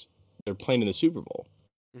because they're playing in the Super Bowl.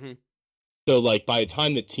 Mm-hmm. So, like, by the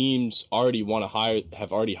time the teams already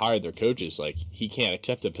have already hired their coaches, like, he can't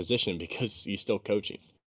accept the position because he's still coaching.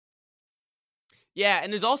 Yeah,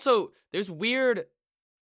 and there's weird.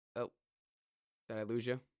 Oh, did I lose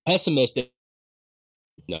you? Pessimistic.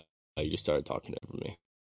 No, you just started talking over me.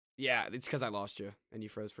 Yeah, it's because I lost you and you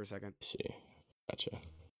froze for a second. I see. Gotcha.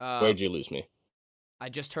 Where'd you lose me? I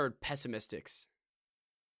just heard pessimistics.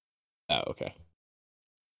 Oh, okay.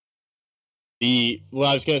 What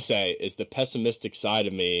I was gonna say is the pessimistic side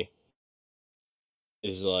of me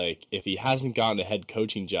is like, if he hasn't gotten a head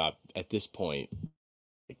coaching job at this point,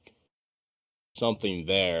 like, something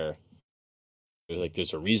there's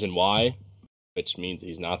a reason why, which means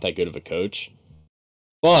he's not that good of a coach.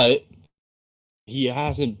 But he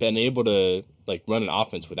hasn't been able to, like, run an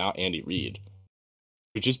offense without Andy Reid.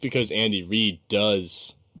 But just because Andy Reid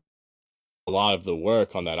does a lot of the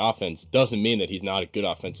work on that offense doesn't mean that he's not a good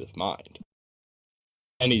offensive mind.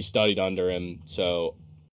 And he's studied under him, so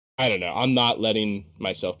I don't know. I'm not letting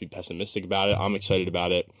myself be pessimistic about it. I'm excited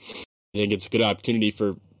about it. I think it's a good opportunity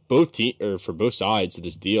for both sides of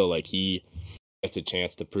this deal. Like, he gets a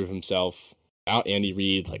chance to prove himself without Andy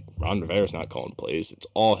Reid. Like, Ron Rivera's not calling plays; it's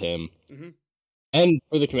all him. Mm-hmm. And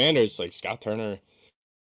for the Commanders, like, Scott Turner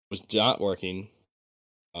was not working.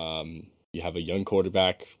 You have a young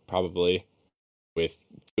quarterback, probably, with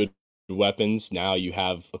good weapons. Now you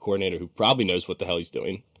have a coordinator who probably knows what the hell he's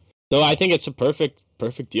doing. So I think it's a perfect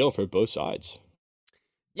deal for both sides.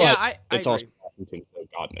 Yeah, but I it's agree. also Washington, so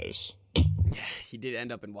God knows. Yeah, he did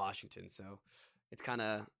end up in Washington, so it's kind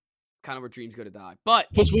of where dreams go to die. But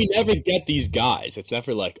because we never get these guys, it's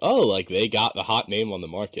never like, oh, like, they got the hot name on the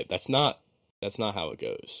market. That's not how it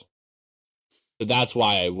goes. So that's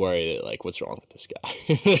why I worry that, like, what's wrong with this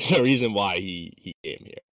guy? There's a reason why he came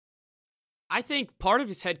here. I think part of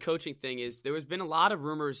his head coaching thing is there has been a lot of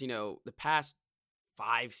rumors, the past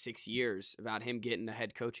 5-6 years about him getting a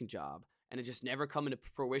head coaching job, and it just never come into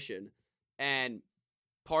fruition. And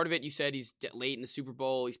part of it, you said he's late in the Super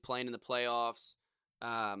Bowl, he's playing in the playoffs.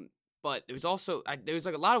 But there was also like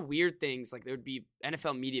a lot of weird things. Like, there would be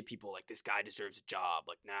NFL media people like, this guy deserves a job.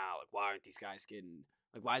 Like, now, like, why aren't these guys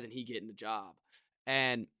why isn't he getting a job?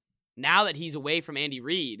 And now that he's away from Andy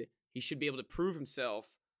Reid, he should be able to prove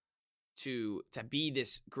himself to be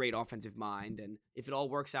this great offensive mind. And if it all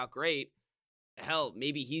works out great, hell,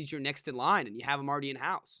 maybe he's your next in line and you have him already in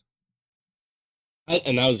house.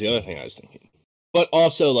 And that was the other thing I was thinking. But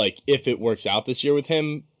also, like, if it works out this year with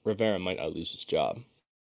him, Rivera might not lose his job.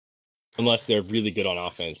 Unless they're really good on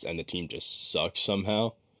offense and the team just sucks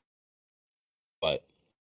somehow. But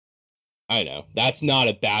I don't know. That's not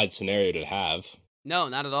a bad scenario to have. No,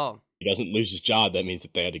 not at all. He doesn't lose his job, that means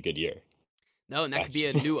that they had a good year. No, and that could be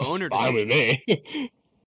a new owner. Fine with me.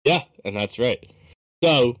 Yeah, and that's right.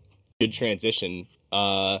 So, good transition.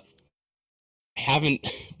 I haven't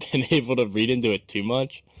been able to read into it too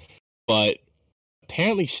much, but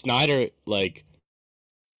apparently Snyder, like,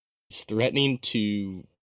 is threatening to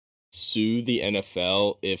sue the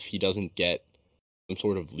NFL if he doesn't get some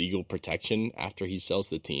sort of legal protection after he sells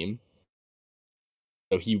the team.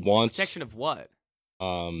 So he wants protection of what?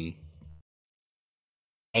 I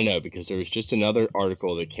don't know, because there was just another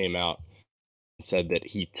article that came out and said that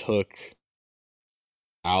he took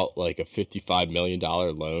out like a $55 million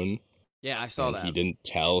loan. Yeah, I saw that. He didn't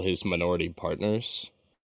tell his minority partners.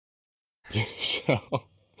 So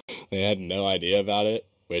they had no idea about it,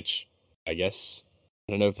 which I guess,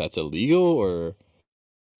 I don't know if that's illegal or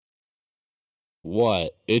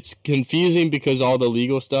what. It's confusing because all the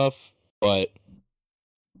legal stuff, but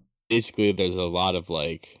basically there's a lot of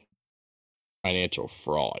like financial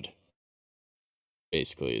fraud,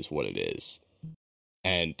 basically is what it is.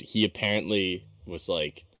 And he apparently was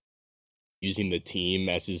like using the team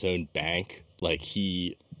as his own bank. Like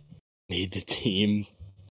he made the team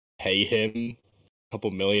pay him a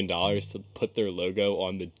couple $1 million to put their logo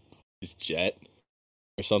on his jet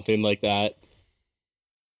or something like that.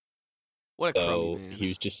 What a crummy man. He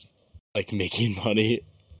was just like making money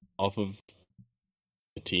off of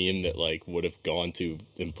the team that like would have gone to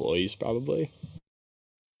employees probably.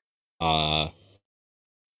 So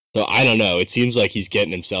I don't know. It seems like he's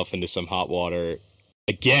getting himself into some hot water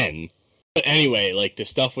again. But anyway, like the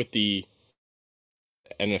stuff with the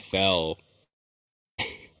NFL,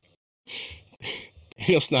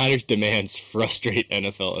 Daniel Snyder's demands frustrate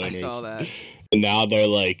NFL owners. I saw that. And now they're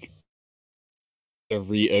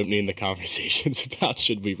reopening the conversations about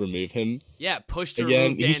should we remove him. Yeah, push to again.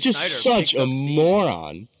 remove Dan He's just Snyder, such a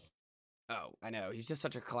moron. Oh, I know. He's just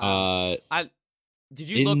such a clown. Did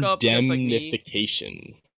you look up just like me?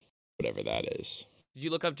 Indemnification, whatever that is. Did you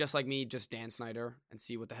look up just like me, just Dan Snyder, and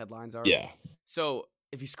see what the headlines are? Yeah. So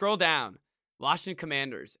if you scroll down, Washington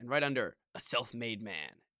Commanders, and right under, a self-made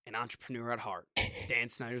man, an entrepreneur at heart, Dan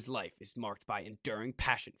Snyder's life is marked by enduring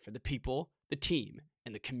passion for the people, the team,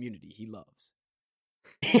 and the community he loves.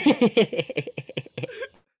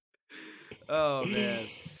 Oh, man.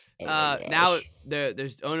 Now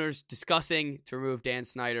there's owners discussing to remove Dan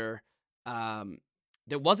Snyder.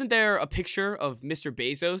 Wasn't there a picture of Mr.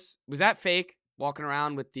 Bezos? Was that fake? Walking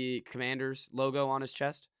around with the Commanders logo on his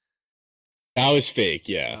chest? That was fake,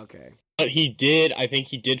 yeah. Okay. But I think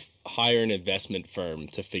he did hire an investment firm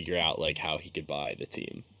to figure out like how he could buy the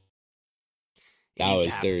team.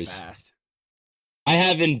 Fast. I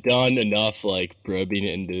haven't done enough like probing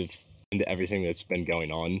into everything that's been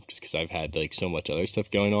going on just because I've had like so much other stuff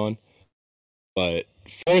going on. But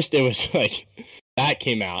first it was like that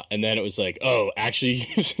came out, and then it was like, oh, actually,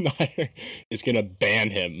 Snyder is gonna ban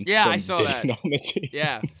him. Yeah, I saw that. On the team.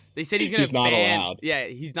 Yeah, they said he's not allowed. Yeah,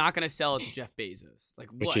 he's not gonna sell it to Jeff Bezos. Like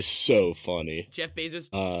what? Which is so funny. Jeff Bezos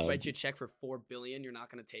writes you a check for $4 billion. You're not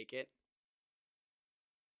gonna take it.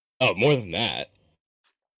 Oh, more than that.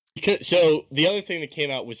 So the other thing that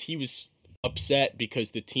came out was he was upset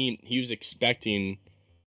because the team he was expecting to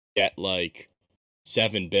get like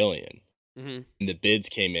 $7 billion. Mm-hmm. And the bids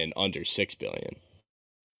came in under $6 billion.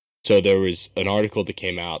 So there was an article that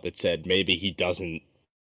came out that said maybe he doesn't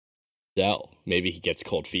sell. Maybe he gets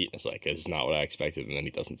cold feet. And it's like, this is not what I expected, and then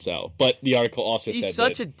he doesn't sell. But the article also said he's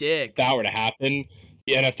such a dick. If that were to happen,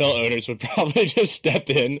 the NFL owners would probably just step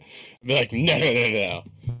in and be like, no.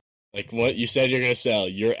 Like, what you said you're going to sell,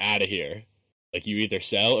 you're out of here. Like, you either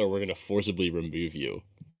sell or we're going to forcibly remove you.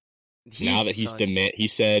 Now that he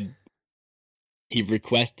said he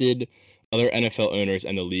requested other NFL owners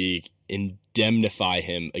and the league indemnify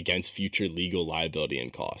him against future legal liability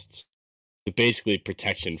and costs. So basically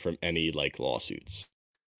protection from any like lawsuits.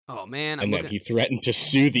 Oh man. And then he threatened to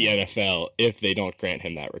sue the NFL if they don't grant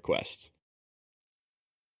him that request.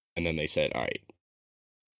 And then they said, all right,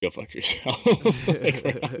 go fuck yourself.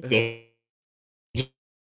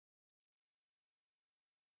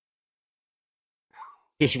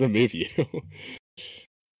 Just remove you.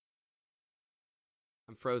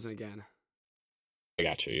 I'm frozen again. I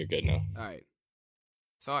got you. You're good now. All right.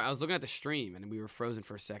 Sorry, I was looking at the stream and we were frozen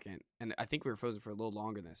for a second, and I think we were frozen for a little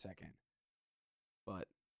longer than a second. But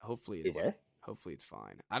hopefully it's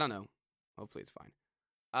fine. I don't know. Hopefully it's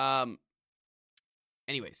fine.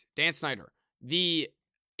 Anyways, Dan Snyder. I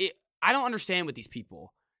don't understand with these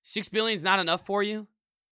people. $6 billion is not enough for you.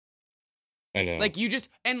 I know. Like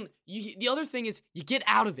the other thing is you get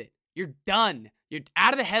out of it. You're done. You're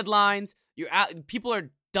out of the headlines. You're out. People are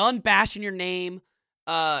done bashing your name.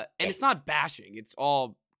 And it's not bashing. It's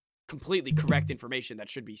all completely correct information that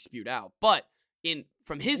should be spewed out. But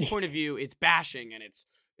from his point of view, it's bashing, and it's,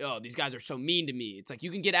 oh, these guys are so mean to me. It's like,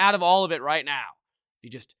 you can get out of all of it right now. You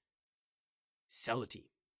just sell a team.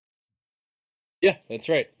 Yeah, that's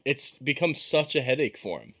right. It's become such a headache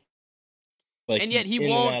for him. Like, and yet he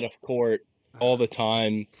won't. And out of court all the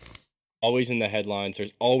time. always in the headlines.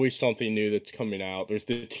 There's always something new that's coming out. There's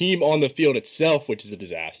the team on the field itself, which is a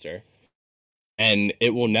disaster, and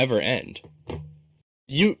it will never end.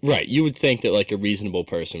 You would think that like a reasonable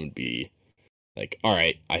person would be like, all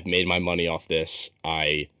right, I've made my money off this.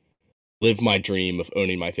 I live my dream of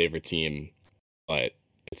owning my favorite team, but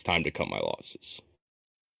it's time to cut my losses.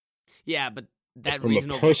 Yeah, but that from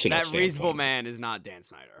reasonable man is not Dan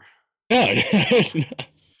Snyder. No, it's not.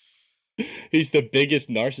 He's the biggest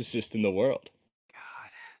narcissist in the world.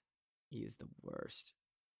 God, he is the worst.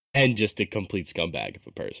 And just a complete scumbag of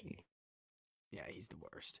a person. Yeah, he's the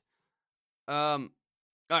worst. All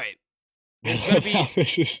right.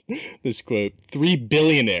 This quote: 3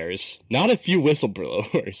 billionaires, not a few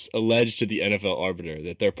whistleblowers, alleged to the NFL arbiter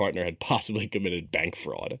that their partner had possibly committed bank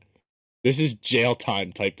fraud. This is jail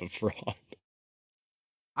time type of fraud.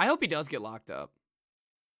 I hope he does get locked up.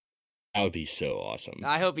 That would be so awesome.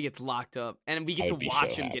 I hope he gets locked up, and we get to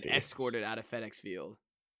watch him get escorted out of FedEx Field.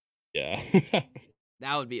 Yeah.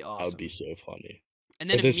 That would be awesome. That would be so funny. And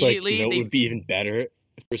then immediately, it would be even better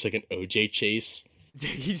if there's like an OJ chase.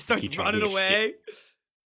 He starts running away.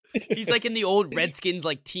 He's like in the old Redskins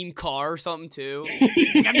like team car or something too.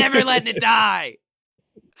 I'm never letting it die.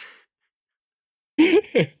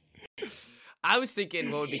 I was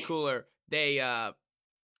thinking what would be cooler. They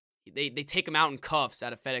take him out in cuffs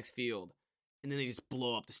out of FedEx Field, and then they just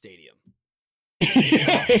blow up the stadium.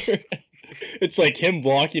 It's like him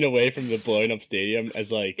walking away from the blown up stadium as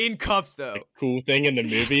like in cuffs though. A cool thing in the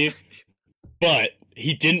movie, but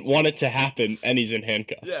he didn't want it to happen, and he's in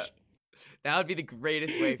handcuffs. Yeah, that would be the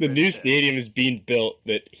greatest way. The new stadium is being built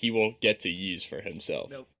that he won't get to use for himself.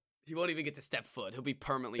 Nope, he won't even get to step foot. He'll be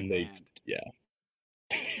permanently banned. Yeah.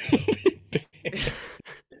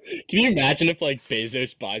 Can you imagine if like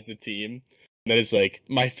Bezos buys the team? And then it's like,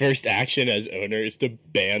 my first action as owner is to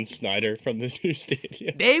ban Snyder from the new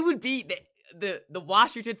stadium. They would be the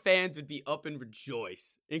Washington fans would be up and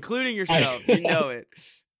rejoice, including yourself. You know it.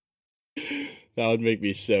 That would make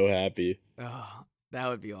me so happy. Oh, that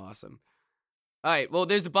would be awesome. All right, well,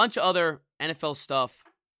 there's a bunch of other NFL stuff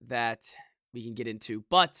that we can get into,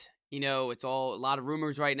 but it's all a lot of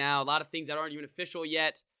rumors right now, a lot of things that aren't even official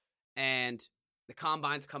yet, and the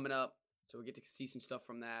combine's coming up, so we get to see some stuff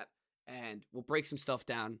from that. And we'll break some stuff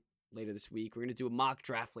down later this week. We're going to do a mock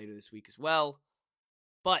draft later this week as well.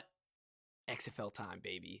 But XFL time,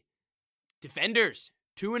 baby. Defenders,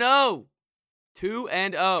 2-0.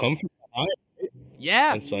 2-0. Come from behind.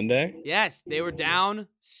 Yeah. On Sunday? Yes. They were down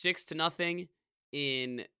 6-0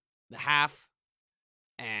 in the half.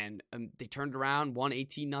 And they turned around, won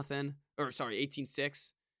 18-0. Or, sorry,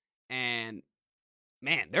 18-6. And,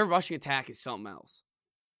 man, their rushing attack is something else.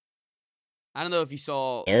 I don't know if you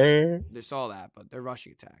saw that, but their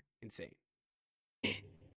rushing attack, insane.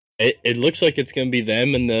 It looks like it's going to be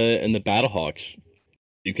them and the Battlehawks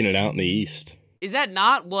duking it out in the East. Is that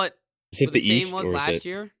not what the East was last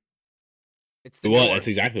year? It's the North. That's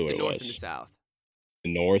exactly what it North was. And the South.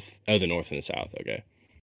 The North. Oh, the North and the South. Okay.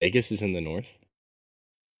 Vegas is in the North.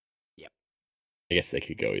 Yep. I guess they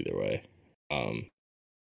could go either way.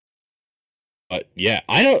 But yeah,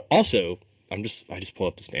 I don't. Also, I just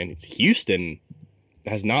pulled up the standings. Houston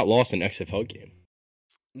has not lost an XFL game.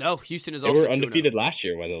 No, Houston is they also were undefeated last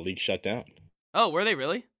year when the league shut down. Oh, were they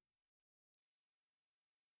really?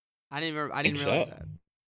 I didn't realize that.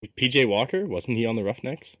 PJ Walker, wasn't he on the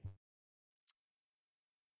Roughnecks?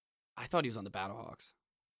 I thought he was on the Battlehawks.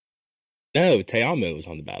 No, Teamo was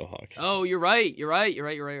on the Battlehawks. Oh, you're right. And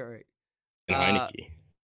Heineke.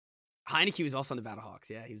 Heineke was also on the Battlehawks.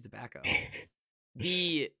 Yeah, he was the backup.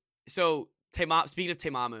 Speaking of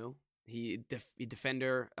Te'amu, he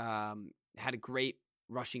defender, had a great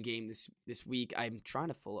rushing game this week. I'm trying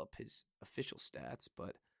to pull up his official stats,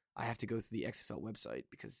 but I have to go through the XFL website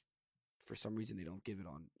because for some reason they don't give it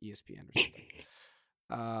on ESPN or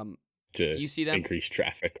something. Do you see them? Increase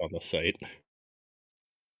traffic on the site. Do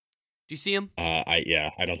you see him?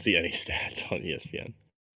 I don't see any stats on ESPN.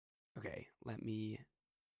 Okay, let me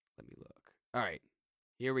look. All right,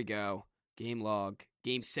 here we go. Game log.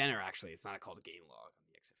 Game center, actually. It's not called a game log on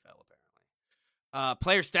the XFL, apparently.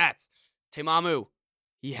 Player stats. Te'amu,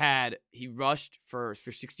 he rushed for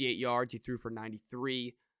 68 yards. He threw for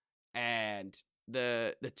 93. And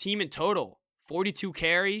the team in total, 42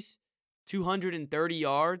 carries, 230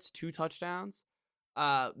 yards, 2 touchdowns.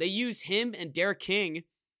 They use him and Derek King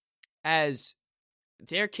as...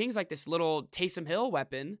 Derek King's like this little Taysom Hill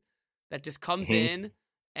weapon that just comes in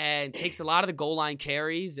and takes a lot of the goal line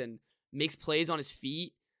carries and makes plays on his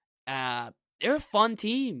feet. They're a fun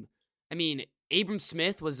team. I mean, Abram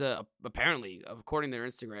Smith was apparently, according to their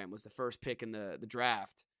Instagram, was the first pick in the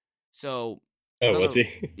draft. So Oh, was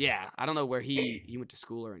he? Yeah, I don't know where he went to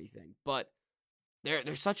school or anything, but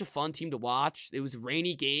they're such a fun team to watch. It was a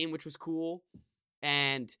rainy game, which was cool,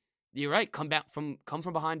 and you're right. Come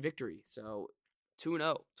from behind victory. So 2-0.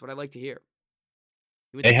 That's what I like to hear.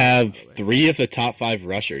 They have 3 of the top 5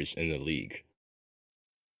 rushers in the league.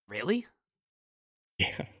 Really?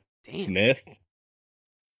 Yeah. Damn. Smith,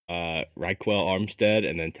 Raquel Armstead,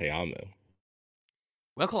 and then Teamu.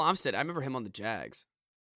 Raquel Armstead, I remember him on the Jags.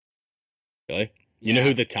 Really? You know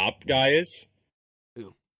who the top guy is?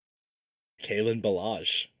 Who? Kalen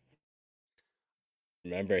Balazs.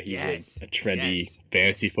 Remember, he's a trendy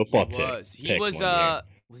fantasy He football was. pick. He was.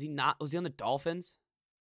 Was he not? Was he on the Dolphins?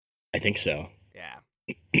 I think so. Yeah.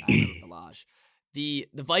 I remember Balazs. The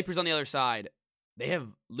Vipers on the other side, they have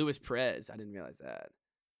Luis Perez. I didn't realize that.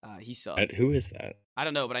 He sucked. Who is that? I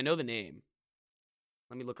don't know, but I know the name.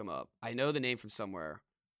 Let me look him up. I know the name from somewhere.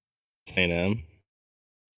 A&M.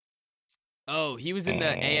 Oh, he was in the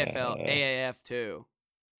AAF too.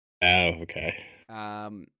 Oh, okay.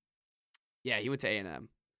 Yeah, he went to A&M.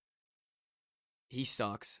 He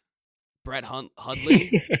sucks. Brett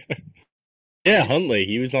Hundley. Yeah, Huntley.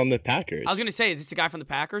 He was on the Packers. I was gonna say, is this the guy from the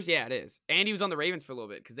Packers? Yeah, it is. And he was on the Ravens for a little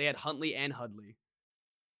bit because they had Huntley and Hudley.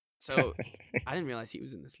 So I didn't realize he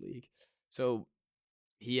was in this league. So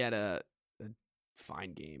he had a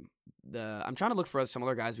fine game. I'm trying to look for some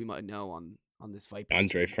other guys we might know on this Vipers.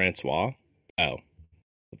 Andre team. Francois. Oh,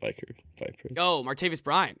 the Vipers. Oh, Martavis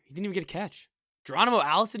Bryant. He didn't even get a catch. Geronimo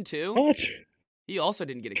Allison too. What? He also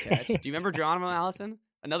didn't get a catch. Do you remember Geronimo Allison?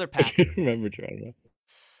 Another Packer. I do remember Geronimo.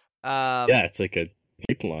 Yeah, it's like a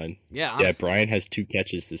pipeline. Yeah, honestly. Yeah. Brian has 2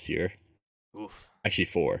 catches this year. Oof. Actually,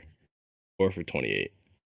 4. 4 for 28.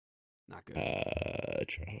 Not good.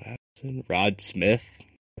 Rod Smith.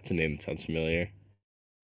 That's a name that sounds familiar.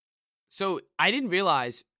 So I didn't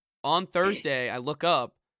realize on Thursday I look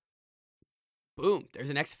up. Boom! There's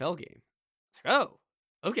an XFL game. Oh,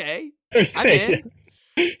 okay. I'm in.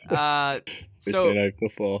 Thursday Night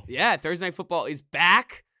Football. Yeah, Thursday Night Football is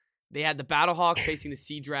back. They had the Battlehawks facing the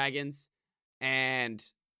Sea Dragons, and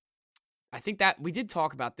I think that we did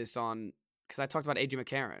talk about this because I talked about AJ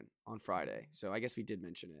McCarron on Friday, so I guess we did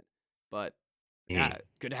mention it. But yeah,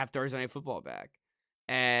 good to have Thursday Night Football back,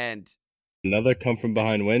 and another come from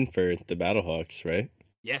behind win for the Battlehawks, right?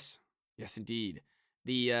 Yes, indeed.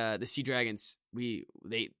 The Sea Dragons,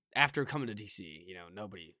 they after coming to DC,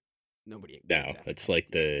 nobody. No, it's like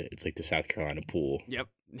the South Carolina pool. Yep.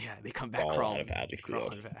 Yeah, they come back crawling back.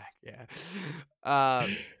 Yeah.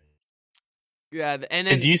 Yeah, and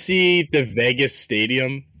then did you see the Vegas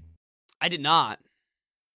stadium? I did not.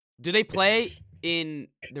 Do they play in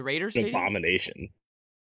the Raiders stadium? Abomination.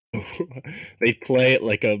 They play at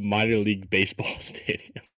like a minor league baseball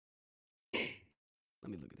stadium. Let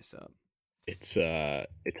me look this up. It's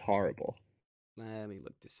horrible. Let me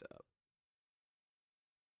look this up.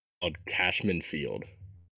 Called Cashman Field.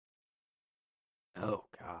 Oh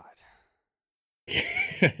God.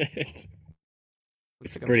 it's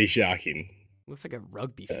like pretty shocking. Looks like a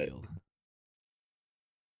rugby field.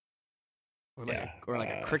 Or like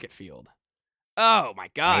a cricket field. Oh my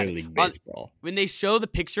God. Minor league baseball. When they show the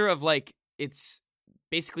picture of it's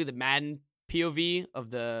basically the Madden POV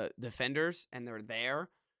of the defenders and they're there.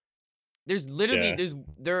 There's literally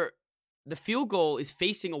the field goal is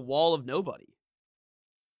facing a wall of nobody.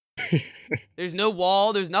 There's no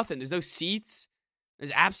wall, there's nothing. There's no seats.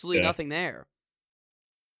 There's absolutely nothing there.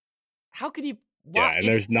 How could you and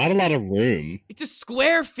there's not a lot of room. It's a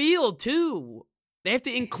square field too. They have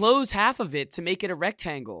to enclose half of it to make it a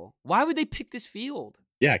rectangle. Why would they pick this field?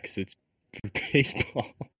 Yeah, because it's for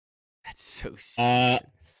baseball. That's so stupid. I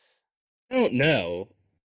don't know.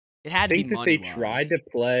 It had to be money. They tried to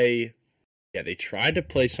play. Yeah, they tried to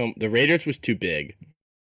play some. The Raiders was too big.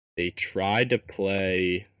 They tried to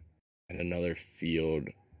play at another field,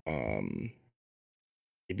 maybe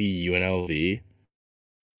UNLV,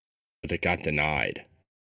 but it got denied.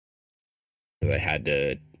 So they had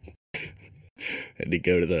to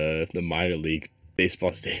go to the minor league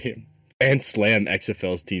baseball stadium and slam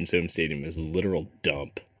XFL's team's home stadium as a literal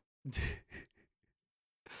dump.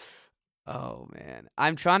 Oh man,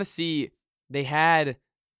 I'm trying to see. They had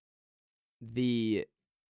the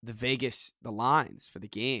Vegas lines for the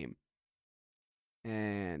game,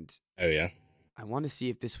 and oh yeah, I want to see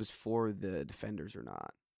if this was for the Defenders or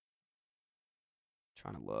not. I'm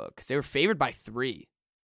trying to look because they were favored by 3.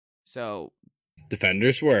 So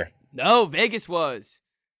Defenders were. No, Vegas was.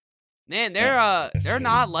 Man, they're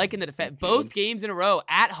not liking the defense. Both games in a row,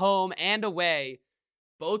 at home and away,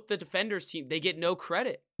 both the Defenders team, they get no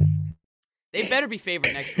credit. They better be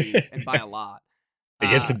favored next week and by a lot.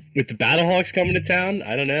 With the Battlehawks coming to town,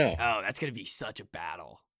 I don't know. Oh, that's gonna be such a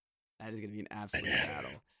battle. That is gonna be an absolute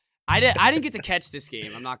battle. I didn't get to catch this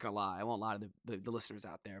game. I'm not gonna lie. I won't lie to the listeners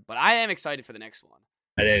out there, but I am excited for the next one.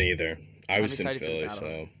 I didn't either. I was in Philly,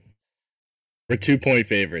 so we're 2-point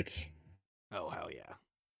favorites. Oh hell yeah!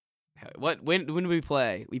 When do we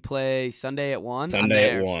play? We play Sunday at 1.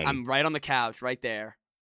 Sunday at 1. I'm right on the couch, right there.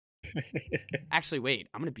 Actually, wait.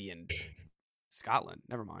 I'm gonna be in Scotland.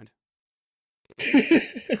 Never mind.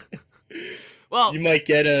 Well, you might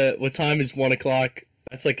get what time is 1 o'clock?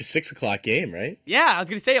 That's like a 6 o'clock game, right? Yeah, I was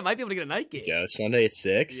gonna say I might be able to get a night game. Yeah, Sunday at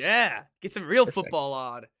 6. Yeah, get some real football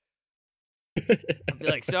on. I'll be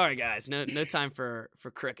like, sorry guys, no time for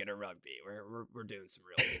cricket or rugby. We're doing some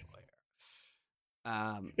real football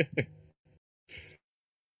here.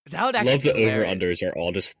 That would actually love the over-unders are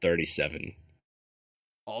all just 37.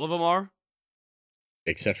 All of them are?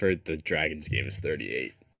 Except for the Dragons game is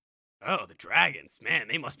 38. Oh, the Dragons. Man,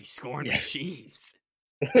 they must be scoring machines.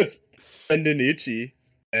 Brendan Uchi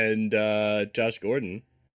and Josh Gordon.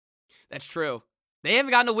 That's true. They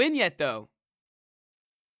haven't gotten a win yet, though.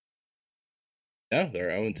 No, they're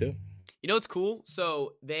 0-2. You know what's cool?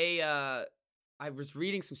 So they, I was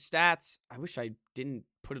reading some stats. I wish I didn't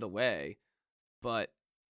put it away, but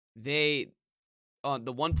they, on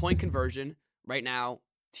the 1-point conversion right now,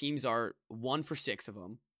 teams are 1 for 6 of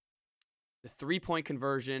them. The 3-point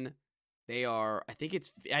conversion, they are,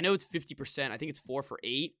 I know it's 50%. I think it's 4 for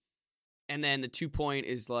 8. And then the 2-point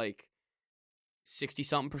is like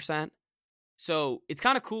 60-something%. So it's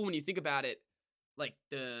kind of cool when you think about it, like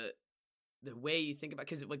the way you think about,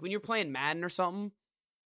 because like when you're playing Madden or something,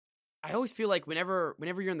 I always feel like whenever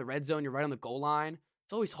you're in the red zone, you're right on the goal line.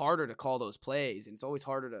 It's always harder to call those plays, and it's always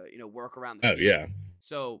harder to work around the field. Yeah.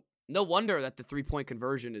 So no wonder that the 3-point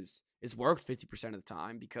conversion is worked 50% of the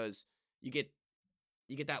time, because you get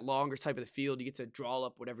that longer type of the field. You get to draw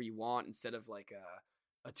up whatever you want instead of like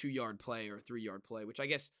a 2-yard play or a 3-yard play, which I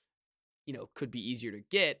guess could be easier to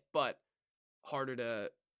get, but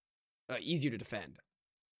easier to defend.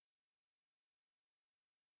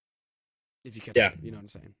 If you catch it, you know what I'm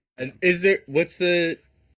saying. And is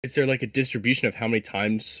there like a distribution of how many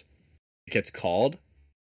times it gets called?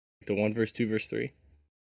 The 1 versus 2 versus 3?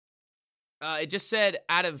 It just said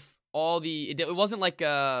out of all the, it wasn't like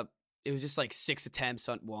it was just like 6 attempts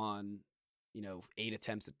on 1, 8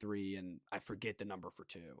 attempts at 3, and I forget the number for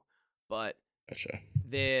 2. But gotcha.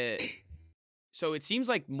 So it seems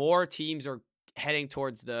like more teams are heading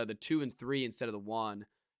towards the 2 and 3 instead of the 1,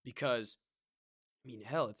 because I mean,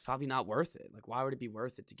 hell, it's probably not worth it. Like, why would it be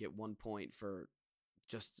worth it to get 1 point for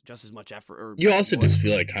just as much effort? Or you also just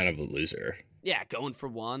feel like kind of a loser. Yeah, going for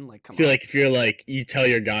 1, like, come on. I feel like if you're like, you tell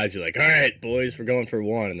your guys, you're like, all right, boys, we're going for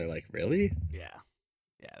 1, and they're like, really? Yeah,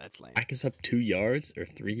 that's lame. Back us up 2 yards or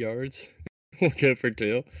 3 yards. We'll go for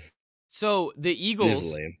 2. So the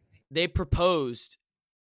Eagles, they proposed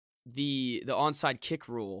the onside kick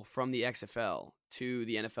rule from the XFL to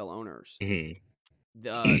the NFL owners. Mm-hmm.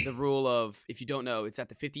 The rule of, if you don't know, it's at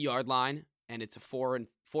the 50-yard line, and it's a 4th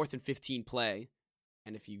and 15 play,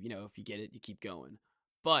 and if you get it, you keep going.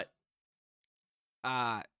 But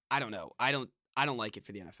I don't know. I don't like it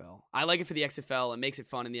for the NFL. I like it for the XFL. It makes it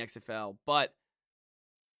fun in the XFL, but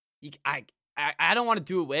I don't want to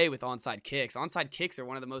do away with onside kicks. Onside kicks are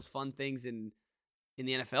one of the most fun things in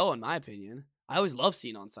the NFL, in my opinion. I always love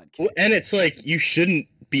seeing onside kicks. Well, and it's like, you shouldn't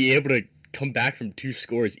be able to come back from 2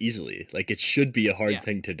 scores easily. Like, it should be a hard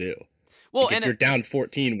thing to do. Well, like, if you're down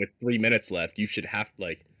 14 with 3 minutes left, you should have,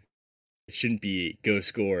 like, it shouldn't be go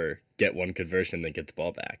score, get 1 conversion, and then get the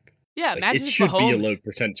ball back. Yeah, like, imagine it if should Mahomes, be a low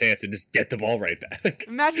 % chance to just get the ball right back.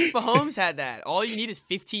 Imagine if Mahomes had that. All you need is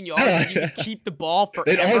 15 yards, and you can keep the ball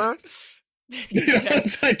forever.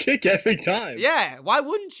 Onside kick every time. Yeah, why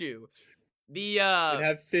wouldn't you? They'd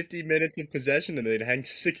have 50 minutes of possession, and they'd hang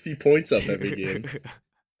 60 points up every game.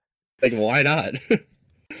 Like, why not?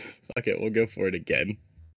 Fuck it, we'll go for it again.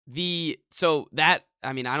 I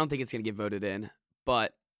don't think it's gonna get voted in,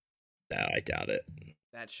 but no, I doubt it.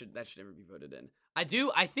 That should never be voted in. I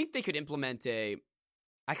think they could implement I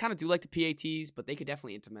kind of do like the PATs, but they could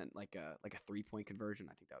definitely implement like a 3-point conversion.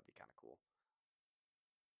 I think that would be kind of cool.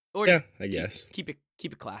 Or I guess keep it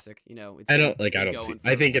classic.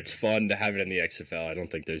 I think it's fun to have it in the XFL. I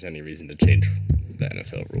don't think there's any reason to change the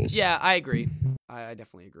NFL rules. Yeah, I agree. I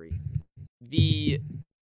definitely agree.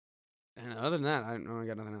 And other than that, I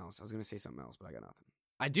got nothing else. I was gonna say something else, but I got nothing.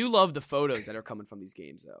 I do love the photos that are coming from these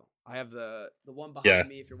games, though. I have the one behind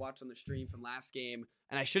me if you're watching the stream from last game,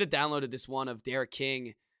 and I should have downloaded this one of Derek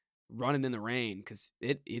King running in the rain, because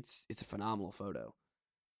it's a phenomenal photo.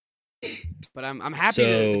 But I'm happy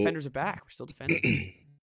that the defenders are back. We're still defending.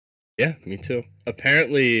 Yeah, me too.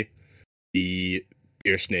 Apparently, the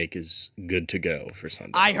beer snake is good to go for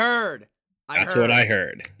Sunday. I heard. That's what I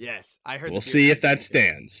heard. Yes, I heard. We'll see if that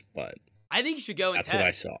stands, but I think you should go and that's test. what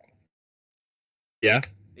I saw. Yeah?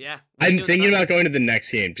 Yeah. I'm thinking about going to the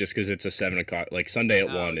next game just because it's a 7 o'clock. Like, Sunday at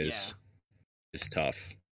 1 is tough.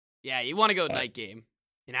 Yeah, you want to go night game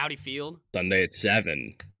in Audi Field. Sunday at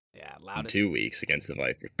 7. Yeah, loudest. In 2 weeks against the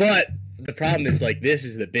Vipers. But the problem is, like, this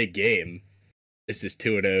is the big game. This is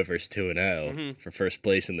 2-0 versus 2-0 for first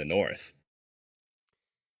place in the North.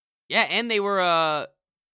 Yeah, and they were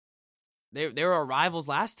they were our rivals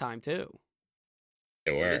last time too.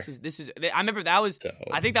 They were. This is. I remember that was.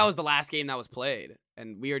 I think that was the last game that was played,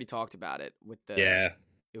 and we already talked about it with the. Yeah.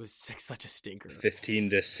 It was such a stinker.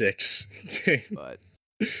 15-6. But.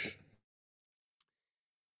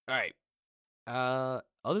 All right.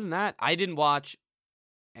 Other than that, I didn't watch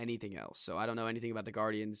anything else, so I don't know anything about the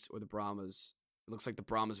Guardians or the Brahmas. It looks like the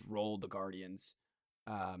Brahmas rolled the Guardians.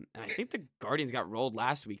 And I think the Guardians got rolled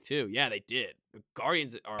last week too. Yeah, they did. The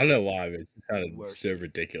Guardians are. I don't know why, but it sounded so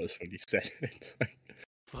ridiculous when you said it. It's like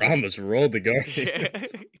Brahmas rolled the Guardians. Yeah.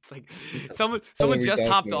 It's like someone just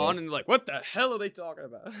hopped on and like, what the hell are they talking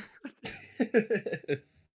about?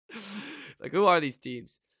 Like, who are these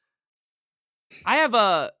teams? I have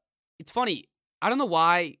it's funny. I don't know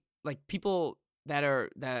why. Like people that I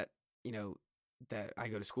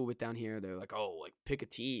go to school with down here, they're like, oh, like pick a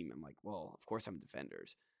team. I'm like, well, of course I'm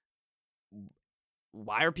Defenders.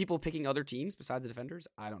 Why are people picking other teams besides the Defenders?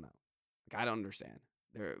 I don't know. Like, I don't understand.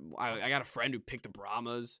 I got a friend who picked the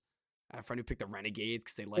Brahmas. I have a friend who picked the Renegades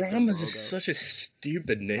because they like Brahmas is such a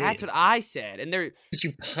stupid name. That's what I said. And they're. Did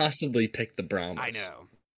you possibly pick the Brahmas? I know.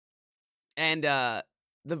 And the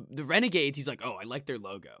Renegades, he's like, oh, I like their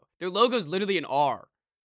logo. Their logo's literally an R.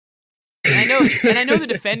 And I know the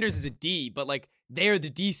Defenders is a D, but like they're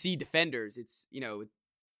the DC Defenders. It's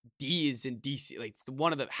D is in DC, like it's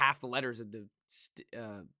one of the half the letters of the city.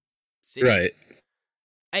 Right.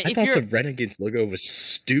 I thought the Renegades logo was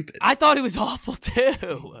stupid. I thought it was awful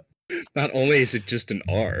too. Not only is it just an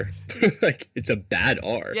R, like it's a bad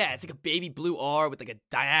R. Yeah, it's like a baby blue R with like a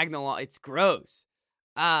diagonal. It's gross.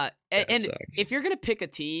 And if you're gonna pick a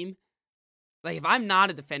team, like if I'm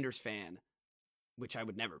not a Defenders fan, which I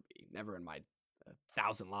would never be, never in my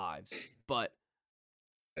 1,000 lives, but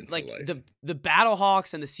like the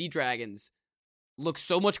Battlehawks and the Sea Dragons look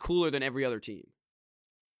so much cooler than every other team.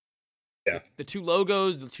 Yeah. The two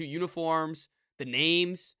logos, the two uniforms, the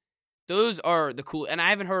names, those are the cool. And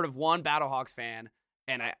I haven't heard of one Battlehawks fan,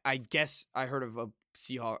 and I guess I heard of a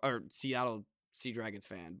Seattle Sea Dragons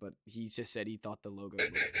fan, but he just said he thought the logo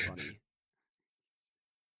was funny.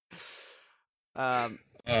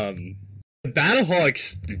 The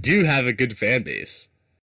Battlehawks do have a good fan base.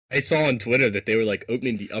 I saw on Twitter that they were like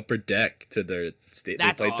opening the upper deck to their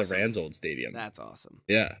That's like awesome. the Rams' old stadium. That's awesome.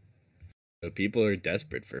 Yeah. So people are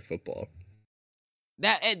desperate for football.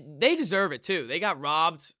 And they deserve it too. They got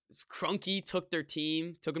robbed. Crunky took their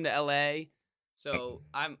team, took them to LA. So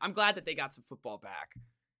I'm glad that they got some football back.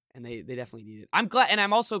 And they definitely need it. I'm glad, and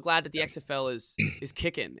I'm also glad that the XFL is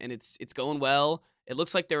kicking and it's going well. It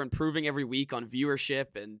looks like they're improving every week on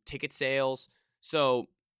viewership and ticket sales. So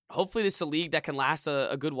hopefully this is a league that can last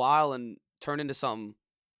a good while and turn into something.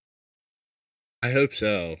 I hope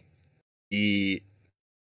so. The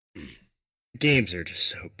games are just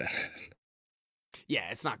so bad. Yeah,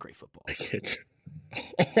 it's not great football. Like it's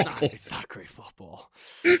not great football.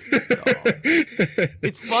 No.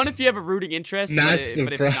 It's fun if you have a rooting interest, but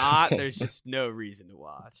if not, there's just no reason to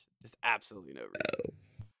watch. Just absolutely no reason.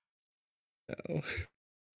 No.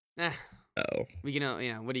 No. Oh. We can,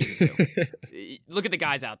 what are you gonna do? Look at the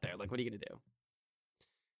guys out there. Like, what are you gonna do?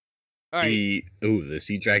 All right. The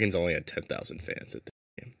Sea Dragons only had 10,000 fans at the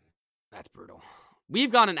game. That's brutal.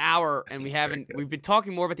 We've gone an hour and we've been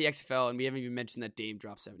talking more about the XFL and we haven't even mentioned that Dame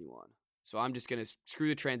dropped 71. So I'm just gonna screw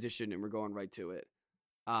the transition and we're going right to it.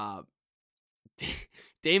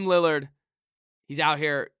 Dame Lillard, he's out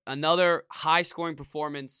here. Another high scoring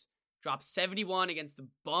performance. Dropped 71 against the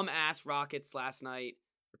bum ass Rockets last night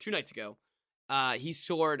or 2 nights ago. He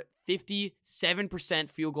scored 57%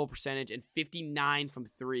 field goal percentage and 59 from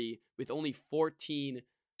 3 with only 14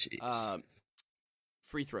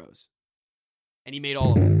 free throws, and he made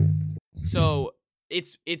all of them. So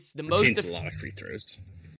it's the most. It's a lot of free throws.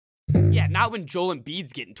 Yeah, not when Joel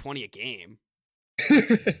Embiid's getting 20 a game.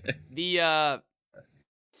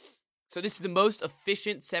 So this is the most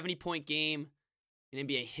efficient 70-point game in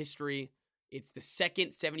NBA history. It's the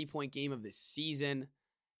second 70-point game of this season,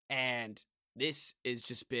 and this has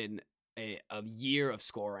just been a year of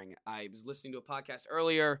scoring. I was listening to a podcast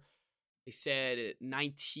earlier. They said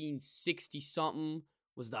 1960-something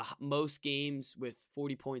was the most games with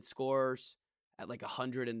 40-point scores at like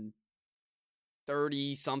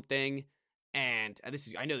 130 something. And I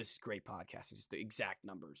know this is great podcasting, just the exact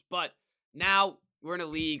numbers. But now we're in a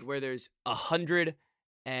league where there's 100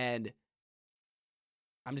 and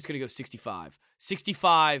I'm just going to go 65.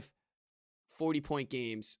 65 40-point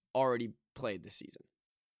games already played this season.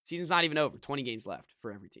 Season's not even over. 20 games left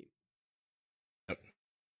for every team. Yep.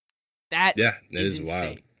 That is insane.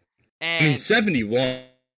 wild. And I mean, 71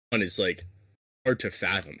 is like hard to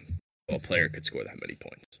fathom. A player could score that many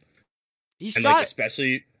points.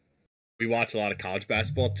 Especially, we watch a lot of college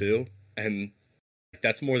basketball too, and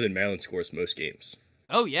that's more than Maryland scores most games.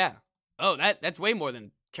 Oh yeah. Oh, that's way more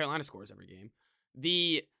than Carolina scores every game.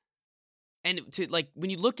 When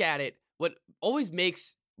you look at it, what always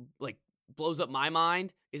blows up my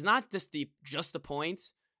mind is not just the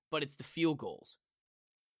points, but it's the field goals.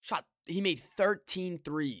 He made 13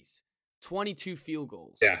 threes, 22 field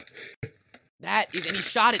goals. Yeah. And he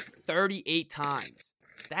shot it 38 times.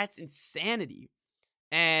 That's insanity.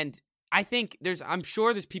 And I think I'm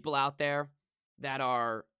sure there's people out there that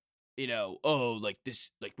are,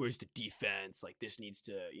 where's the defense? Like, this needs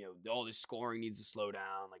to, all this scoring needs to slow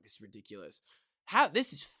down. Like, this is ridiculous.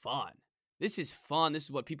 This is fun. This is fun. This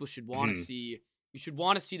is what people should want to see. You should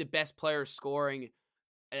want to see the best players scoring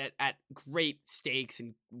at great stakes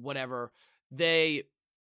and whatever. This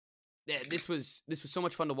was so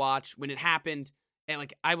much fun to watch when it happened. And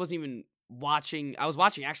like, I wasn't even watching. I was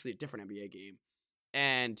watching actually a different NBA game,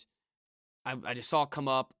 and I just saw it come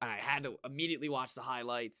up, and I had to immediately watch the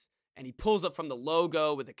highlights. And he pulls up from the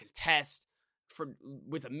logo with a contest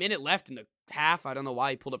with a minute left in the half. I don't know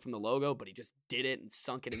why he pulled up from the logo, but he just did it and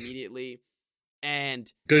sunk it immediately.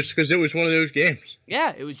 And because it was one of those games.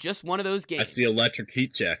 Yeah, it was just one of those games. That's the electric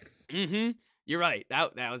heat check. Mm-hmm. You're right.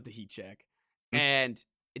 That was the heat check. And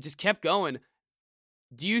it just kept going.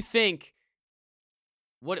 Do you think,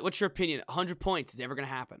 what's your opinion? 100 points is ever going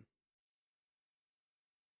to happen?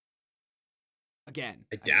 Again.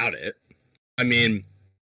 I doubt it. I mean,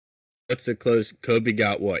 what's the close? Kobe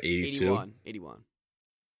got what, 82? 81.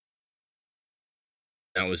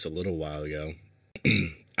 That was a little while ago.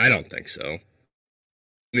 I don't think so.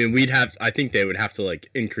 I mean, I think they would have to like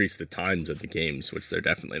increase the times of the games, which they're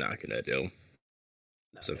definitely not going to do.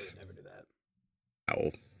 No, they would never do that.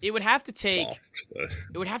 How it would have to take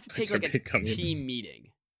like a team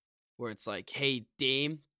meeting where it's like, hey,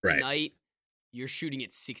 Dame, tonight you're shooting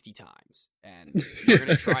it 60 times, and we're going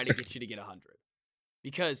to try to get you to get 100.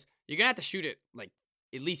 Because you're going to have to shoot it like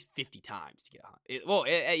at least 50 times to get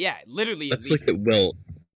 100. Yeah, literally. Let's look at Wilt.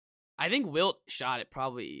 I think Wilt shot it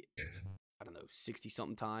probably,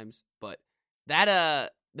 60-something times. But the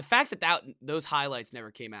fact that those highlights never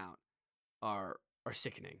came out are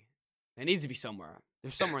sickening. It needs to be somewhere.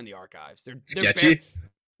 They're somewhere in the archives. They're sketchy.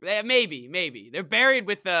 Maybe they're buried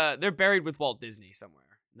with Walt Disney somewhere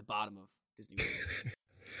in the bottom of Disney World.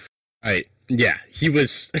 All right. Yeah, he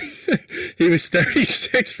was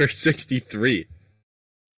 36 for 63,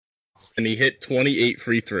 and he hit 28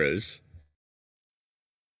 free throws.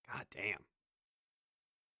 God damn.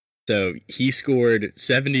 So he scored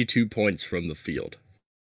 72 points from the field.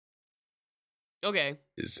 Okay.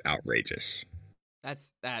 Is outrageous.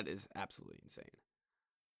 That is absolutely insane.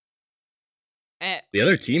 The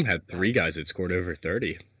other team had 3 guys that scored over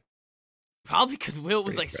 30. Probably because Wilt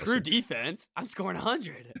was Pretty screw defense. I'm scoring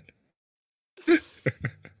 100.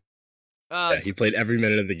 He played every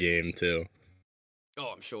minute of the game, too.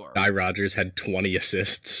 Oh, I'm sure. Guy Rogers had 20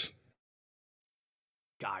 assists.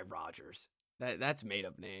 Guy Rogers. That's a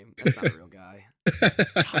made-up name. That's not a real guy.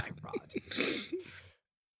 Guy Rogers.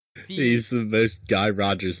 He's the most Guy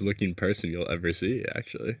Rogers-looking person you'll ever see,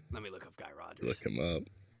 actually. Let me look up Guy Rogers. Look him up.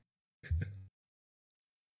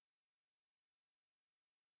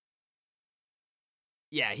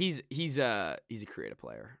 Yeah, he's a creative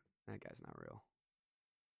player. That guy's not real.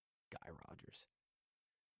 Guy Rogers.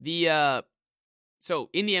 So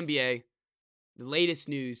in the NBA, the latest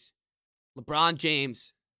news: LeBron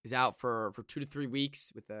James is out for 2 to 3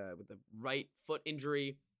 weeks with a right foot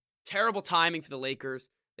injury. Terrible timing for the Lakers.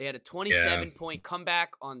 They had a 27-point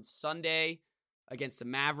comeback on Sunday against the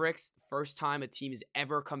Mavericks. The first time a team has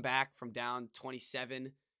ever come back from down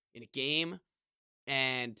 27 in a game,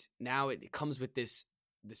 and now it comes with this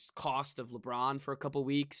cost of LeBron for a couple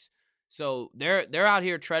weeks. So they're out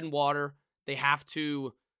here treading water. They have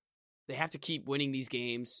to keep winning these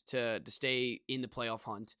games to stay in the playoff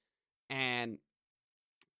hunt, and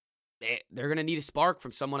they're going to need a spark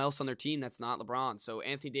from someone else on their team that's not LeBron. So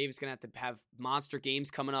Anthony Davis is going to have monster games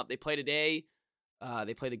coming up. They play today.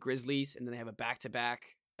 They play the Grizzlies, and then they have a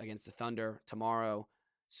back-to-back against the Thunder tomorrow.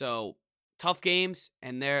 So tough games,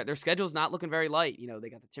 and their schedule's not looking very light. You know, they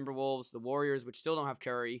got the Timberwolves, the Warriors, which still don't have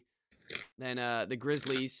Curry, then the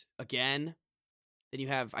Grizzlies again. Then you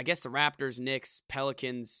have, I guess, the Raptors, Knicks,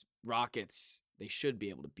 Pelicans, Rockets. They should be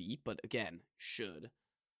able to beat, but again, should.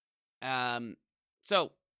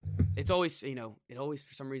 So it's always, it always,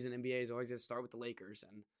 for some reason, NBA is always going to start with the Lakers,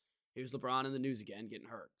 and here's LeBron in the news again, getting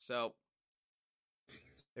hurt. So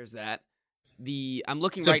there's that. I'm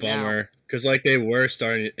looking right now. It's a bummer, because like they were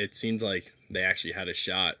starting, it seemed like they actually had a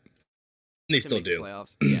shot. And they still do. The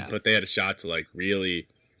playoffs. Yeah. But they had a shot to like really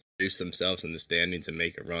boost themselves in the standings and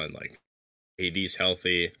make a run. Like AD's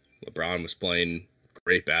healthy, LeBron was playing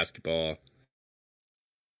great basketball.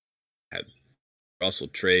 Had Russell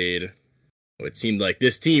trade. It seemed like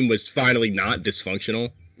this team was finally not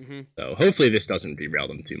dysfunctional. Mm-hmm. So hopefully this doesn't derail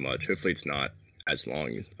them too much. Hopefully it's not as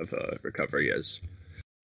long of a recovery as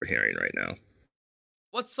we're hearing right now.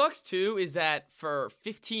 What sucks too is that for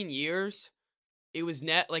 15 years, it was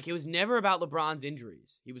never about LeBron's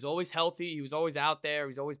injuries. He was always healthy. He was always out there. He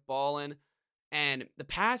was always balling. And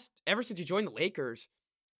ever since he joined the Lakers,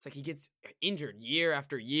 it's like he gets injured year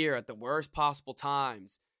after year at the worst possible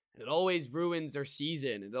times. And it always ruins their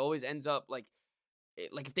season. It always ends up like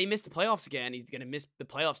if they miss the playoffs again, he's going to miss the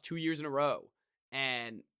playoffs 2 years in a row.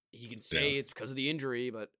 And he can say it's because of the injury,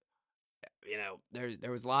 but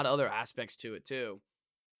there was a lot of other aspects to it too.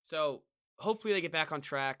 So hopefully they get back on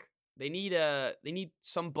track. They need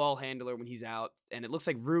some ball handler when he's out, and it looks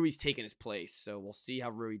like Rui's taking his place. So we'll see how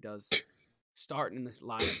Rui does starting in this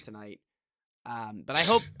lineup tonight. But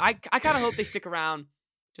I kind of hope they stick around,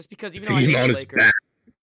 just because even though I hate the Lakers,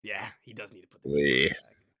 yeah, he does need to put the team back.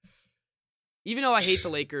 Even though I hate the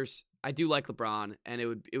Lakers, I do like LeBron, and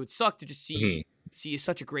it would suck to just see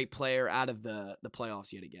such a great player out of the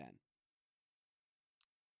playoffs yet again.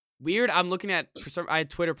 Weird. I'm looking at I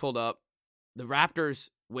had Twitter pulled up. The Raptors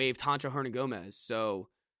waived Hancho Hernangomez, so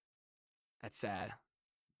that's sad.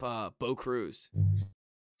 Bo Cruz,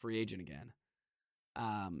 free agent again.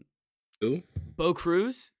 Who? Bo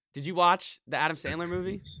Cruz. Did you watch the Adam Sandler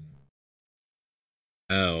movie?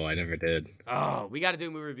 Oh, I never did. Oh, we got to do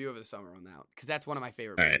a movie review over the summer on that, because that's one of my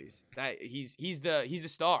favorite movies. That he's the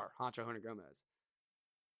star, Hancho Hernangomez.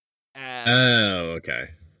 Oh, okay.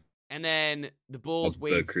 And then the Bulls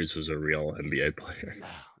waived. Bo Cruz was a real NBA player.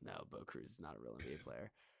 No, Bo Cruz is not a real NBA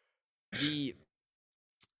player.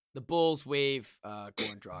 The Bulls waive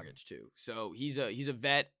Goran Dragic too, so he's a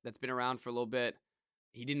vet that's been around for a little bit.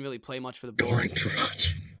 He didn't really play much for the Bulls. Goran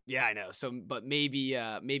Dragic. Yeah, I know. So, but maybe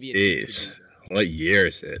it's. Jeez, what year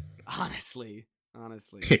is it? Honestly.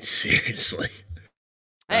 Seriously.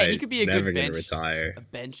 Hey, he could be a good retire. A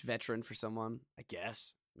bench veteran for someone, I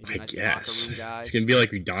guess. Maybe a nice locker room guy. He's gonna be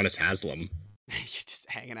like Udonis Haslem. Just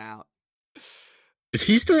hanging out. Is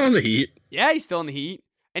he still on the Heat? Yeah, he's still on the Heat.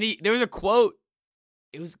 And there was a quote.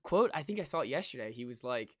 It was a quote. I think I saw it yesterday. He was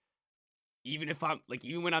like, even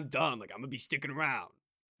when I'm done, like, I'm gonna be sticking around.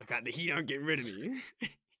 Like, the Heat aren't getting rid of me.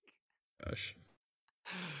 Gosh.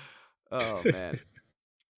 Oh man.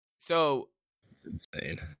 So. It's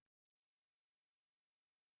insane.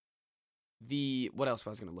 What else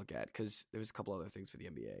was I going to look at? Because there was a couple other things for the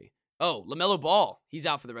NBA. Oh, LaMelo Ball. He's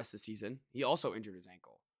out for the rest of the season. He also injured his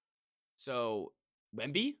ankle. So,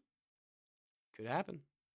 Wemby? Could happen.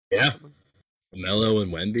 Yeah. LaMelo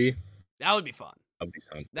and Wemby? That would be fun. That would be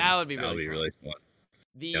fun. That would be really fun.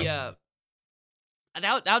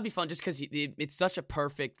 That would be fun just because it's such a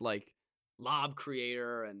perfect, like, lob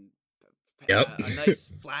creator and a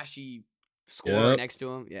nice, flashy scorer next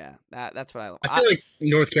to him. Yeah, that's what I like. I feel like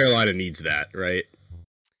North Carolina needs that, right?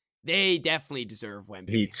 They definitely deserve Wemby.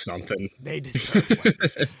 Need something. They deserve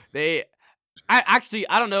Wemby. I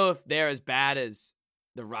don't know if they're as bad as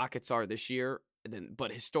the Rockets are this year,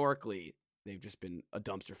 but historically, they've just been a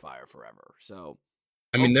dumpster fire forever. So,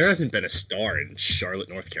 I mean, there hasn't been a star in Charlotte,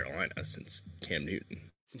 North Carolina since Cam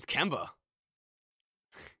Newton. Since Kemba.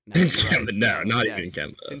 Not even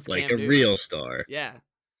Kemba. Since like Cam a real star. Yeah.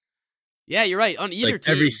 Yeah, you're right. On either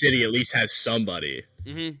team, every city at least has somebody.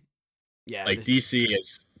 Mm-hmm. Yeah, like DC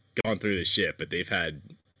has gone through the shit, but they've had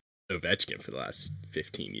Ovechkin for the last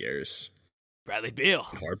 15 years. Bradley Beal,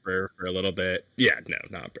 Harper for a little bit. Yeah, no,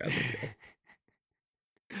 not Bradley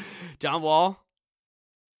Beal. John Wall.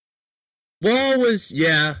 John was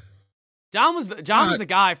the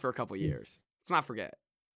guy for a couple years. Let's not forget.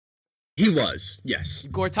 He was, yes.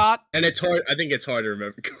 Gortat. And it's hard. I think it's hard to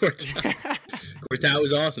remember Gortat. Gortat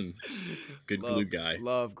was awesome. Good glue guy.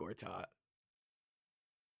 Love Gortat.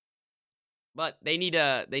 But they need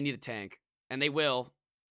a tank, and they will.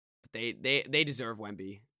 But they deserve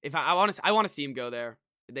Wemby. If I want to see him go there.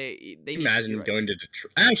 They imagine him going to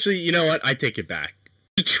Detroit. Actually, you know what? I take it back.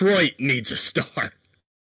 Detroit needs a star.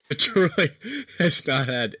 Detroit has not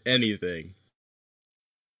had anything.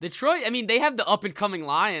 Detroit, I mean, they have the up-and-coming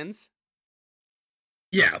Lions.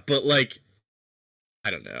 Yeah, but like,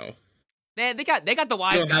 I don't know. They got the You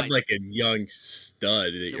wise don't guy. have like a young stud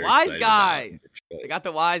that The you're wise excited guy. about in Detroit. They got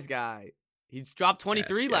the wise guy. He's dropped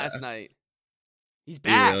 23 Yes, last yeah. night. He's Are you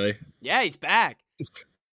back. really? Yeah, he's back.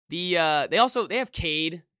 They have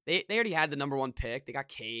Cade. They already had the number 1 pick. They got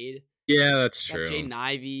Cade. Yeah, that's They got true. Jaden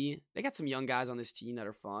Ivey. They got some young guys on this team that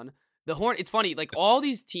are fun. It's funny, like all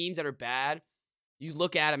these teams that are bad, you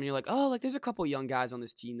look at them and you're like, oh, like there's a couple young guys on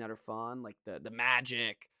this team that are fun, like the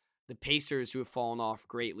Magic, the Pacers, who have fallen off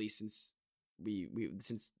greatly since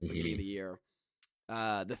since the beginning of the year.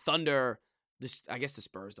 The Thunder, I guess the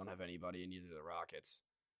Spurs don't have anybody, and neither do the Rockets.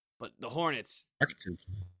 But the Hornets, Rockets,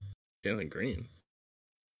 Jalen Green.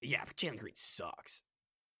 yeah, but Jalen Green sucks.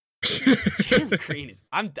 Jalen Green is.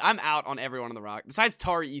 I'm out on everyone on the Rock besides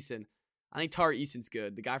Tari Eason. I think Tari Eason's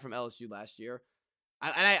good, the guy from LSU last year.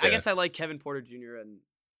 I guess I like Kevin Porter Jr. and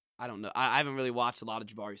I don't know. I haven't really watched a lot of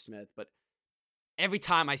Jabari Smith, but every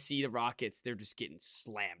time I see the Rockets, they're just getting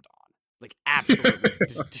slammed on, like absolutely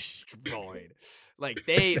destroyed. Like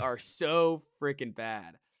they are so freaking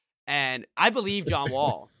bad. And I believe John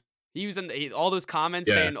Wall. He was in all those comments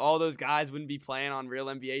saying all those guys wouldn't be playing on real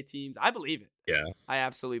NBA teams. I believe it. Yeah. I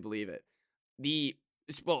absolutely believe it.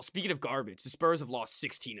 Speaking of garbage, the Spurs have lost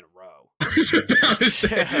 16 in a row. I was about to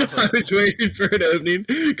say, I was waiting for an opening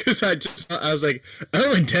because I was like,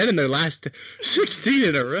 0-10 in their last 16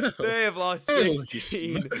 in a row. They have lost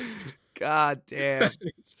 16. God damn.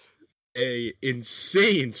 A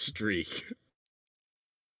insane streak.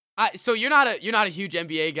 So you're not a huge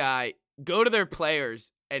NBA guy. Go to their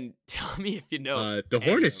players and tell me if you know. The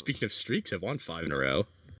Hornets, speaking of streaks, have won 5 in a row,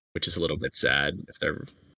 which is a little bit sad if they're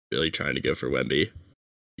really trying to go for Wemby.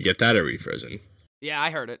 You get that, or are we frozen? Yeah, I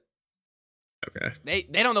heard it. Okay.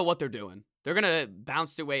 They don't know what they're doing. They're gonna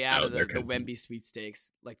bounce their way out of the gonna... Wemby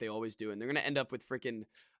sweepstakes like they always do, and they're gonna end up with freaking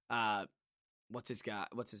what's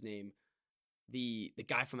his name? The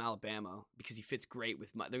guy from Alabama, because he fits great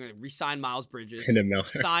with. They're gonna re-sign Miles Bridges,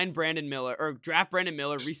 sign Brandon Miller, or draft Brandon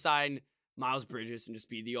Miller, re-sign Miles Bridges, and just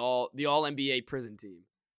be the all NBA prison team.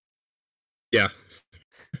 Yeah.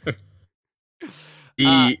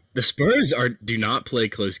 The Spurs do not play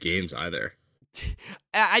close games either.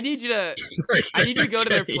 I need you to go to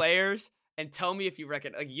their players and tell me if you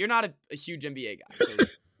reckon. Like, you're not a huge NBA guy. So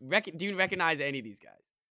do you recognize any of these guys?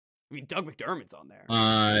 I mean, Doug McDermott's on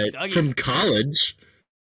there. From college,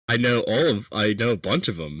 I know a bunch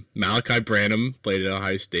of them. Malachi Branham played at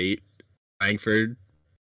Ohio State. Langford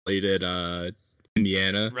played at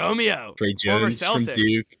Indiana. Romeo, Trey Jones from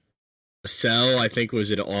Duke. Sell, I think, was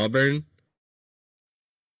at Auburn.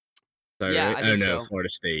 Yeah, right? I don't know. So. Florida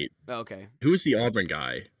State. Okay. Who was the Auburn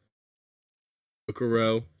guy?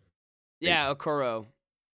 Okoro. Yeah, Okoro.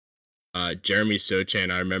 Jeremy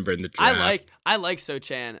Sochan, I remember in the draft. I like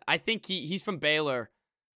Sochan. I think he's from Baylor.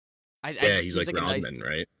 He's like Rodman,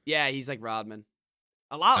 right? Yeah, he's like Rodman.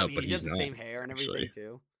 A lot of he does the same hair and everything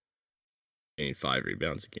too. 5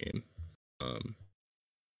 rebounds a game.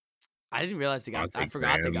 I didn't realize they got. I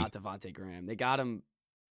forgot they got Devontae Graham. They got him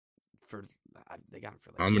for.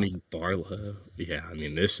 How many Barlow? Yeah, I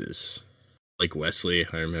mean this is like Wesley.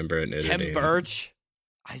 I remember it. Kem Birch,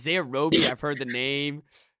 Isaiah Roby. I've heard the name.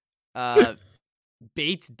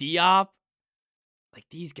 Bates Diop. Like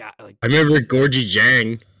these guys. Like I remember Gorgie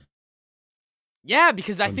Jang. Yeah,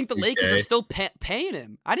 because I think the Lakers are still paying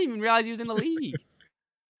him. I didn't even realize he was in the league.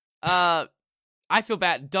 I feel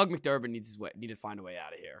bad. Doug McDermott need to find a way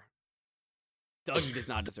out of here. Dougie does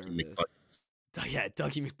not deserve this.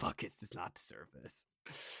 Dougie McBuckets does not deserve this.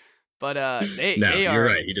 But they are. You're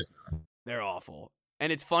right. He does not. They're awful,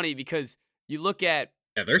 and it's funny because you look at.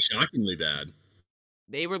 Yeah, they're shockingly bad.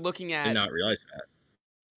 They were looking at. I did not realize that.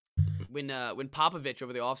 When Popovich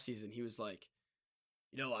over the offseason, he was like,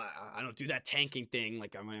 I don't do that tanking thing.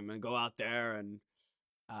 Like I'm gonna go out there and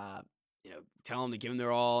tell them to give them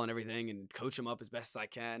their all and everything and coach them up as best as I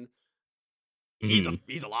can. He's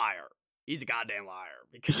a liar. He's a goddamn liar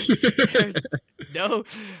because there's no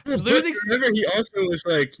losing. Remember, he also was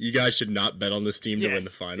like, "You guys should not bet on this team to win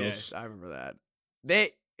the finals." Yes, I remember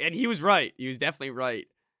that. And he was right. He was definitely right.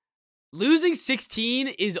 Losing 16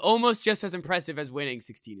 is almost just as impressive as winning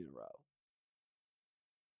 16 in a row.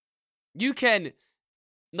 You can,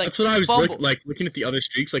 that's what I was looking at the other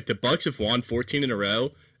streaks. Like the Bucks have won 14 in a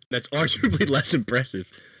row. That's arguably less impressive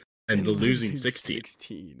than the losing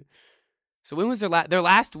 16. So when was their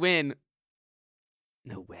last win?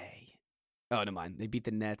 No way. Oh, never mind. They beat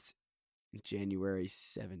the Nets January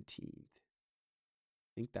 17th. I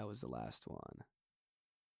think that was the last one.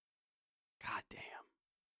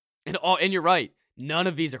 And you're right. None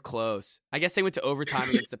of these are close. I guess they went to overtime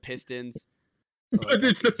against the Pistons. So But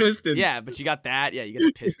it's the Pistons. Yeah, but you got that. Yeah, you got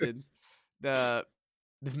the Pistons. The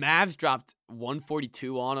Mavs dropped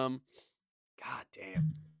 142 on them. God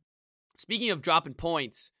damn. Speaking of dropping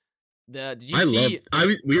points, we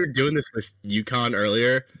were doing this with UConn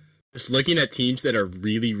earlier. Just looking at teams that are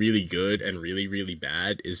really, really good and really, really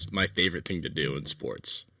bad is my favorite thing to do in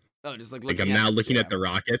sports. Oh, just like I'm now looking at the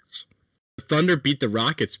Rockets. The Thunder beat the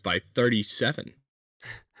Rockets by 37.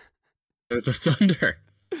 The Thunder.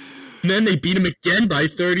 And then they beat them again by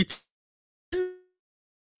 32.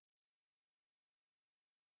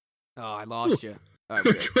 Oh, I lost you. Right,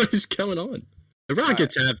 what is going on? The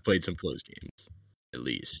Rockets have played some close games, at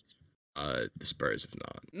least. The Spurs have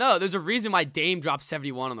not. No, there's a reason why Dame dropped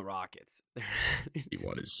 71 on the Rockets.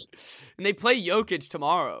 71 is... And they play Jokic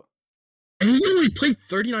tomorrow. And he only played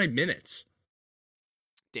 39 minutes.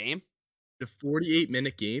 Dame? A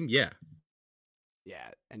 48-minute game? Yeah. Yeah,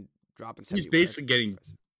 and dropping 71. He's basically getting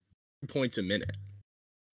 2 points a minute.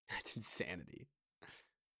 That's insanity.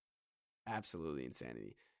 Absolutely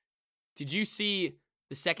insanity. Did you see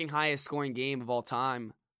the second highest scoring game of all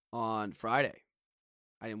time on Friday?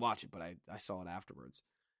 I didn't watch it, but I saw it afterwards.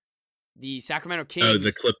 The Sacramento Kings. Oh,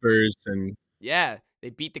 the Clippers and... Yeah, they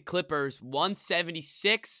beat the Clippers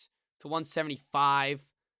 176 to 175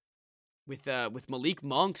 with Malik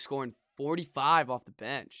Monk scoring 45 off the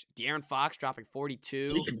bench. De'Aaron Fox dropping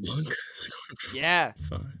 42. Malik Monk? Yeah.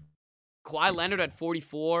 Fine. Kawhi Leonard at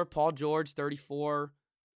 44. Paul George 34.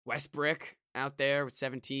 Westbrook out there with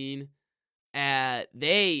 17.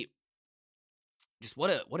 They just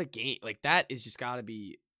what a game. Like, that is just got to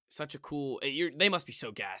be such a cool. They must be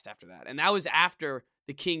so gassed after that. And that was after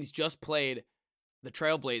the Kings just played the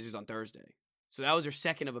Trailblazers on Thursday. So that was their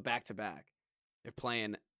second of a back-to-back. They're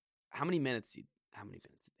playing how many minutes did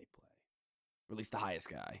they play? Or at least the highest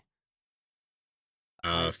guy.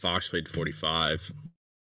 Fox played 45.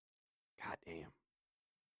 God damn.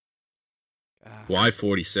 Why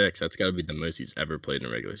 46? That's got to be the most he's ever played in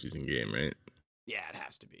a regular season game, right? Yeah, it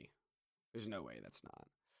has to be. There's no way that's not.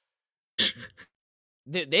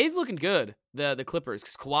 They've looking good, the Clippers,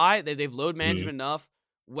 because Kawhi, they've load management enough.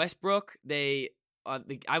 Westbrook, I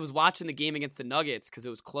was watching the game against the Nuggets because it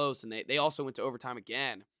was close, and they also went to overtime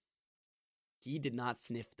again. He did not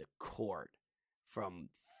sniff the court from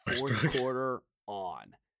fourth quarter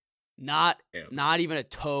on. Not even a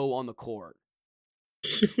toe on the court.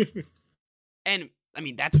 And, I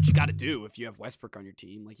mean, that's what you got to do if you have Westbrook on your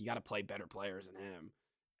team. Like, you got to play better players than him.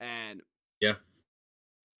 And yeah.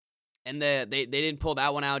 And they didn't pull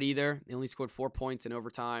that one out either. They only scored 4 points in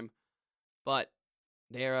overtime. But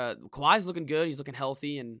Kawhi's looking good. He's looking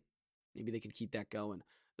healthy, and maybe they can keep that going.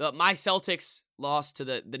 My Celtics lost to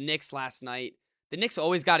the Knicks last night. The Knicks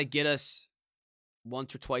always got to get us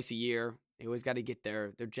once or twice a year. They always got to get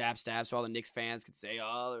their jab stabs so all the Knicks fans could say,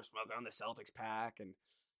 oh, they're smoking on the Celtics pack, and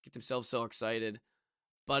get themselves so excited.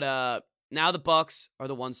 But now the Bucks are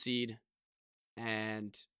the 1 seed,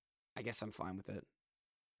 and I guess I'm fine with it.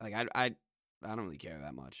 Like, I don't really care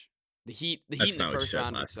that much. The Heat in the first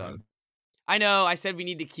round was I know, I said we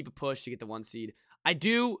need to keep a push to get the 1 seed. I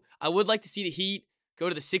would like to see the Heat go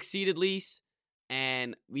to the 6 seed at least,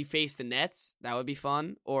 and we face the Nets. That would be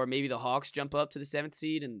fun. Or maybe the Hawks jump up to the 7th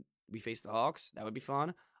seed and we face the Hawks. That would be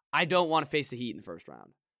fun. I don't want to face the Heat in the first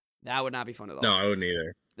round. That would not be fun at all. No, I wouldn't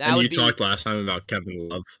either. And you talked last time about Kevin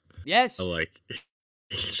Love. Yes. So, like,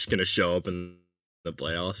 he's just going to show up in the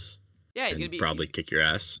playoffs. Yeah, he's going to probably kick your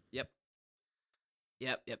ass. Yep.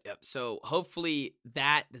 So hopefully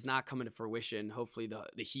that does not come into fruition. Hopefully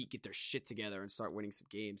the Heat get their shit together and start winning some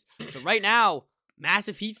games. So right now,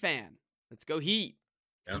 massive Heat fan. Let's go Heat.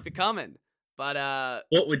 Let's keep it coming. But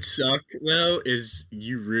what would suck though is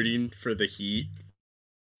you rooting for the Heat,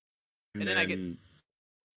 and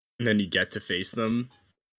then you get to face them.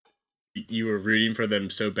 You were rooting for them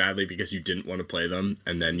so badly because you didn't want to play them,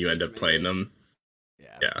 and then you end up playing them.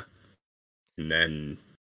 Yeah. And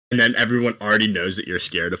then everyone already knows that you're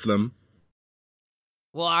scared of them.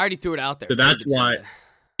 Well, I already threw it out there. So that's why.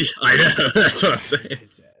 I know. That's what I'm saying.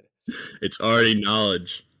 It's already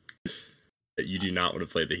knowledge that you do not want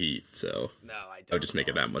to play the Heat. So no, I don't. I'll just make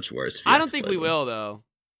it that much worse. I don't think we will though.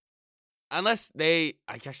 Unless I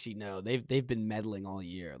actually no, they've been meddling all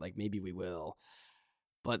year. Like maybe we will.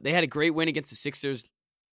 But they had a great win against the Sixers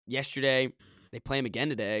yesterday. They play them again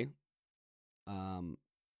today.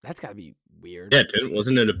 That's got to be weird. Yeah,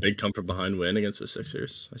 wasn't it a big come from behind win against the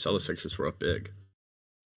Sixers? I saw the Sixers were up big.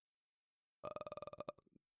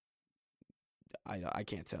 I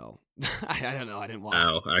can't tell. I don't know. I didn't watch.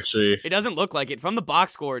 Oh, actually, It doesn't look like it from the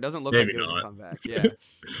box score. It doesn't look like maybe it was not. a comeback. Yeah,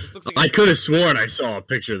 just looks like I could have sworn I saw a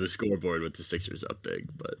picture of the scoreboard with the Sixers up big,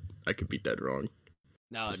 but I could be dead wrong.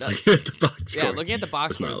 no. It Just doesn't. looking at the box score. Yeah, looking at the box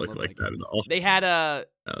does score not doesn't look look like that at all. They had a.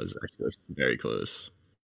 That was actually very close.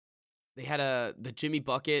 They had the Jimmy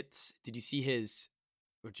Buckets. Did you see his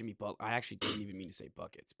or Jimmy Butler? I actually didn't even mean to say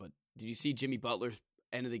buckets, but did you see Jimmy Butler's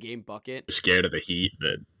end of the game bucket? You're scared of the heat,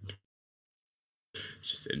 but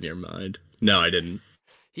just in your mind. No, I didn't.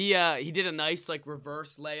 He did a nice like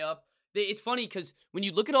reverse layup. It's funny because when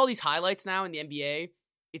you look at all these highlights now in the NBA,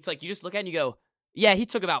 it's like you just look at it and you go, yeah, he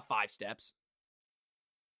took about 5 steps.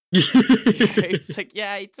 It's like,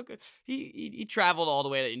 yeah, he traveled all the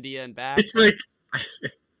way to India and back. It's like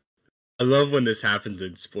I love when this happens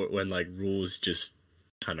in sport when like rules just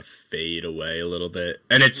kind of fade away a little bit.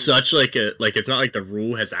 And it's such like it's not like the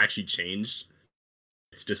rule has actually changed.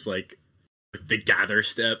 It's just like the gather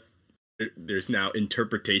step. There's now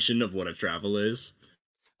interpretation of what a travel is.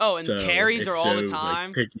 Oh, and so carries are all the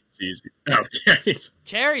time. Like, oh, carries.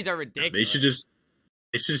 Carries are ridiculous. They should just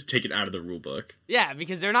take it out of the rule book. Yeah,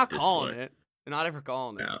 because they're not calling it. They're not ever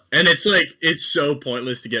calling it. No. And it's like it's so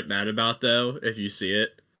pointless to get mad about though if you see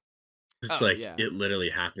it. It's it literally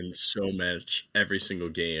happens so much every single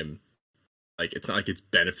game. Like it's not like it's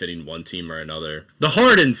benefiting one team or another. The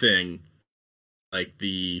Harden thing, like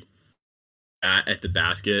the at the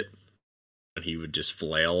basket when he would just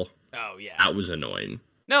flail. Oh yeah, that was annoying.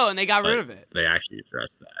 No, and they got rid of it. They actually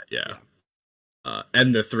addressed that. Yeah.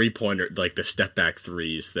 And the 3-pointer, like the step back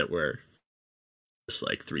threes that were just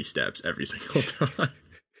like 3 steps every single time.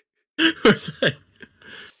 It's like,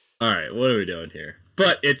 all right, what are we doing here?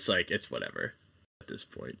 But it's like it's whatever at this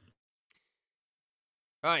point.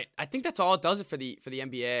 All right, I think that's all it does it for the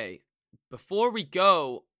NBA. Before we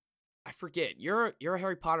go, I forget you're a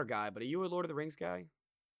Harry Potter guy, but are you a Lord of the Rings guy?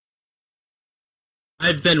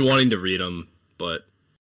 I've been wanting to read them, but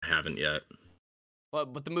I haven't yet. Well,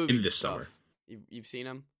 but the movie this summer. You've seen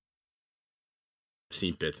them? I've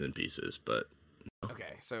seen bits and pieces, but no.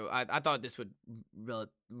 Okay. So I thought this would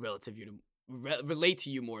relate to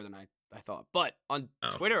you more than I thought. But on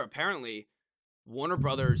Twitter, apparently, Warner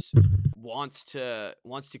Brothers wants to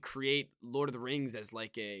create Lord of the Rings as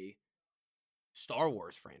like a Star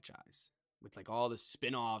Wars franchise with like all the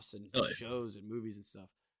spin-offs and shows and movies and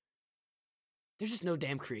stuff. There's just no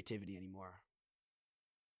damn creativity anymore.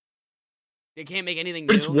 They can't make anything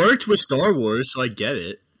new. It's worked with Star Wars, so I get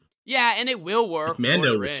it. Yeah, and it will work. Like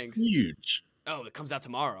Mando was huge. Oh, it comes out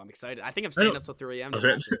tomorrow. I'm excited. I think I'm staying up till 3 a.m. to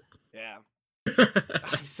watch it. Yeah.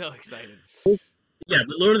 I'm so excited. Yeah,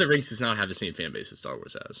 but Lord of the Rings does not have the same fan base as Star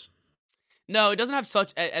Wars has. No, it doesn't have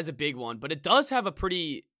such as a big one, but it does have a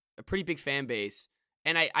pretty big fan base.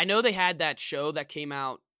 And I know they had that show that came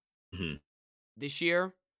out this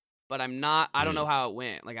year, but I don't know how it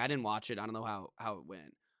went. Like I didn't watch it. I don't know how it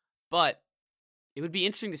went. But it would be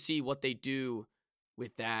interesting to see what they do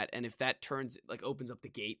with that and if that opens up the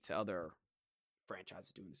gate to other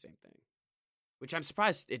franchises doing the same thing. Which I'm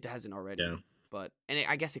surprised it hasn't already. Yeah. But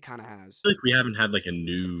I guess it kind of has. I feel like we haven't had like a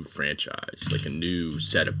new franchise, like a new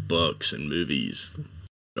set of books and movies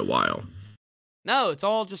in a while. No, it's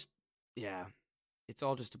all just it's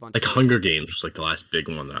all just a bunch like of Hunger Games was like the last big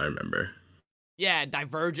one that I remember. Yeah,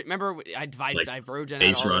 Divergent. Remember Divergent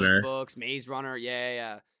Maze had all Runner. Those books, Maze Runner.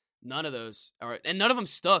 Yeah. None of those are, and none of them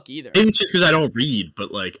stuck either. Maybe it's just because I don't read,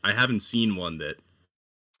 but like I haven't seen one that.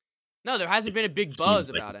 No, there hasn't been a big buzz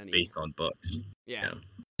about any based on books. Yeah.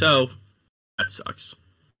 So that sucks.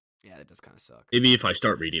 Yeah, that does kind of suck. Maybe if I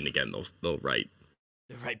start reading again, they'll write.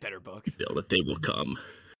 They'll write better books. That they will come.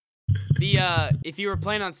 If you were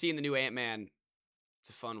planning on seeing the new Ant-Man,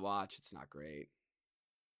 it's a fun watch. It's not great.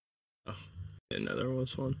 Oh, didn't know there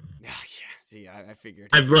was one. Yeah. See, I figured.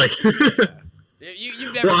 I've like.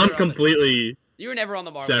 You've never. Well, I'm completely. You were never on the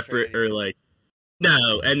Marvel separate or like.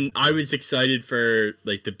 No, and I was excited for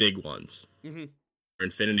like the big ones. Mm-hmm. For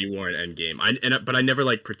Infinity War and Endgame. But I never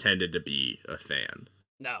like pretended to be a fan.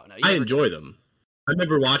 No. I enjoy them. I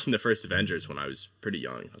remember watching the first Avengers when I was pretty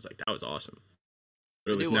young. I was like, that was awesome.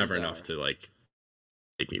 But it was never enough to like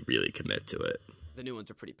make me really commit to it. The new ones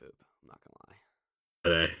are pretty poop. I'm not gonna lie.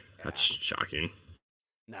 Are they? Yeah. That's shocking.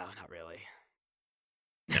 No, not really.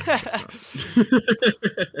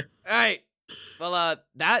 All right. Well,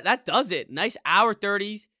 that does it. Nice hour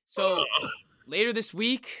 30s. So later this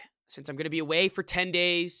week, since I'm going to be away for 10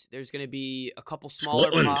 days, there's going to be a couple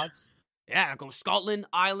smaller pods. Yeah, going to Scotland,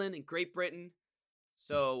 Ireland, and Great Britain.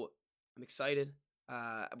 So I'm excited.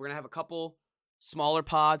 We're going to have a couple smaller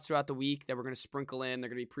pods throughout the week that we're going to sprinkle in. They're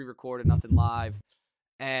going to be pre-recorded, nothing live.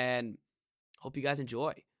 And hope you guys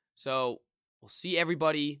enjoy. So we'll see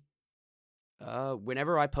everybody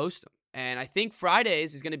whenever I post them. And I think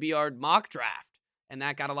Fridays is going to be our mock draft. And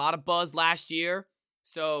that got a lot of buzz last year.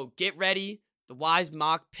 So get ready. The wise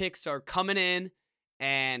mock picks are coming in.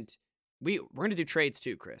 And we're going to do trades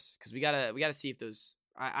too, Chris. Because we gotta see if those...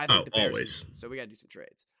 I think the Bears always. so we got to do some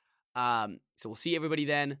trades. So we'll see everybody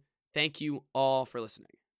then. Thank you all for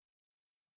listening.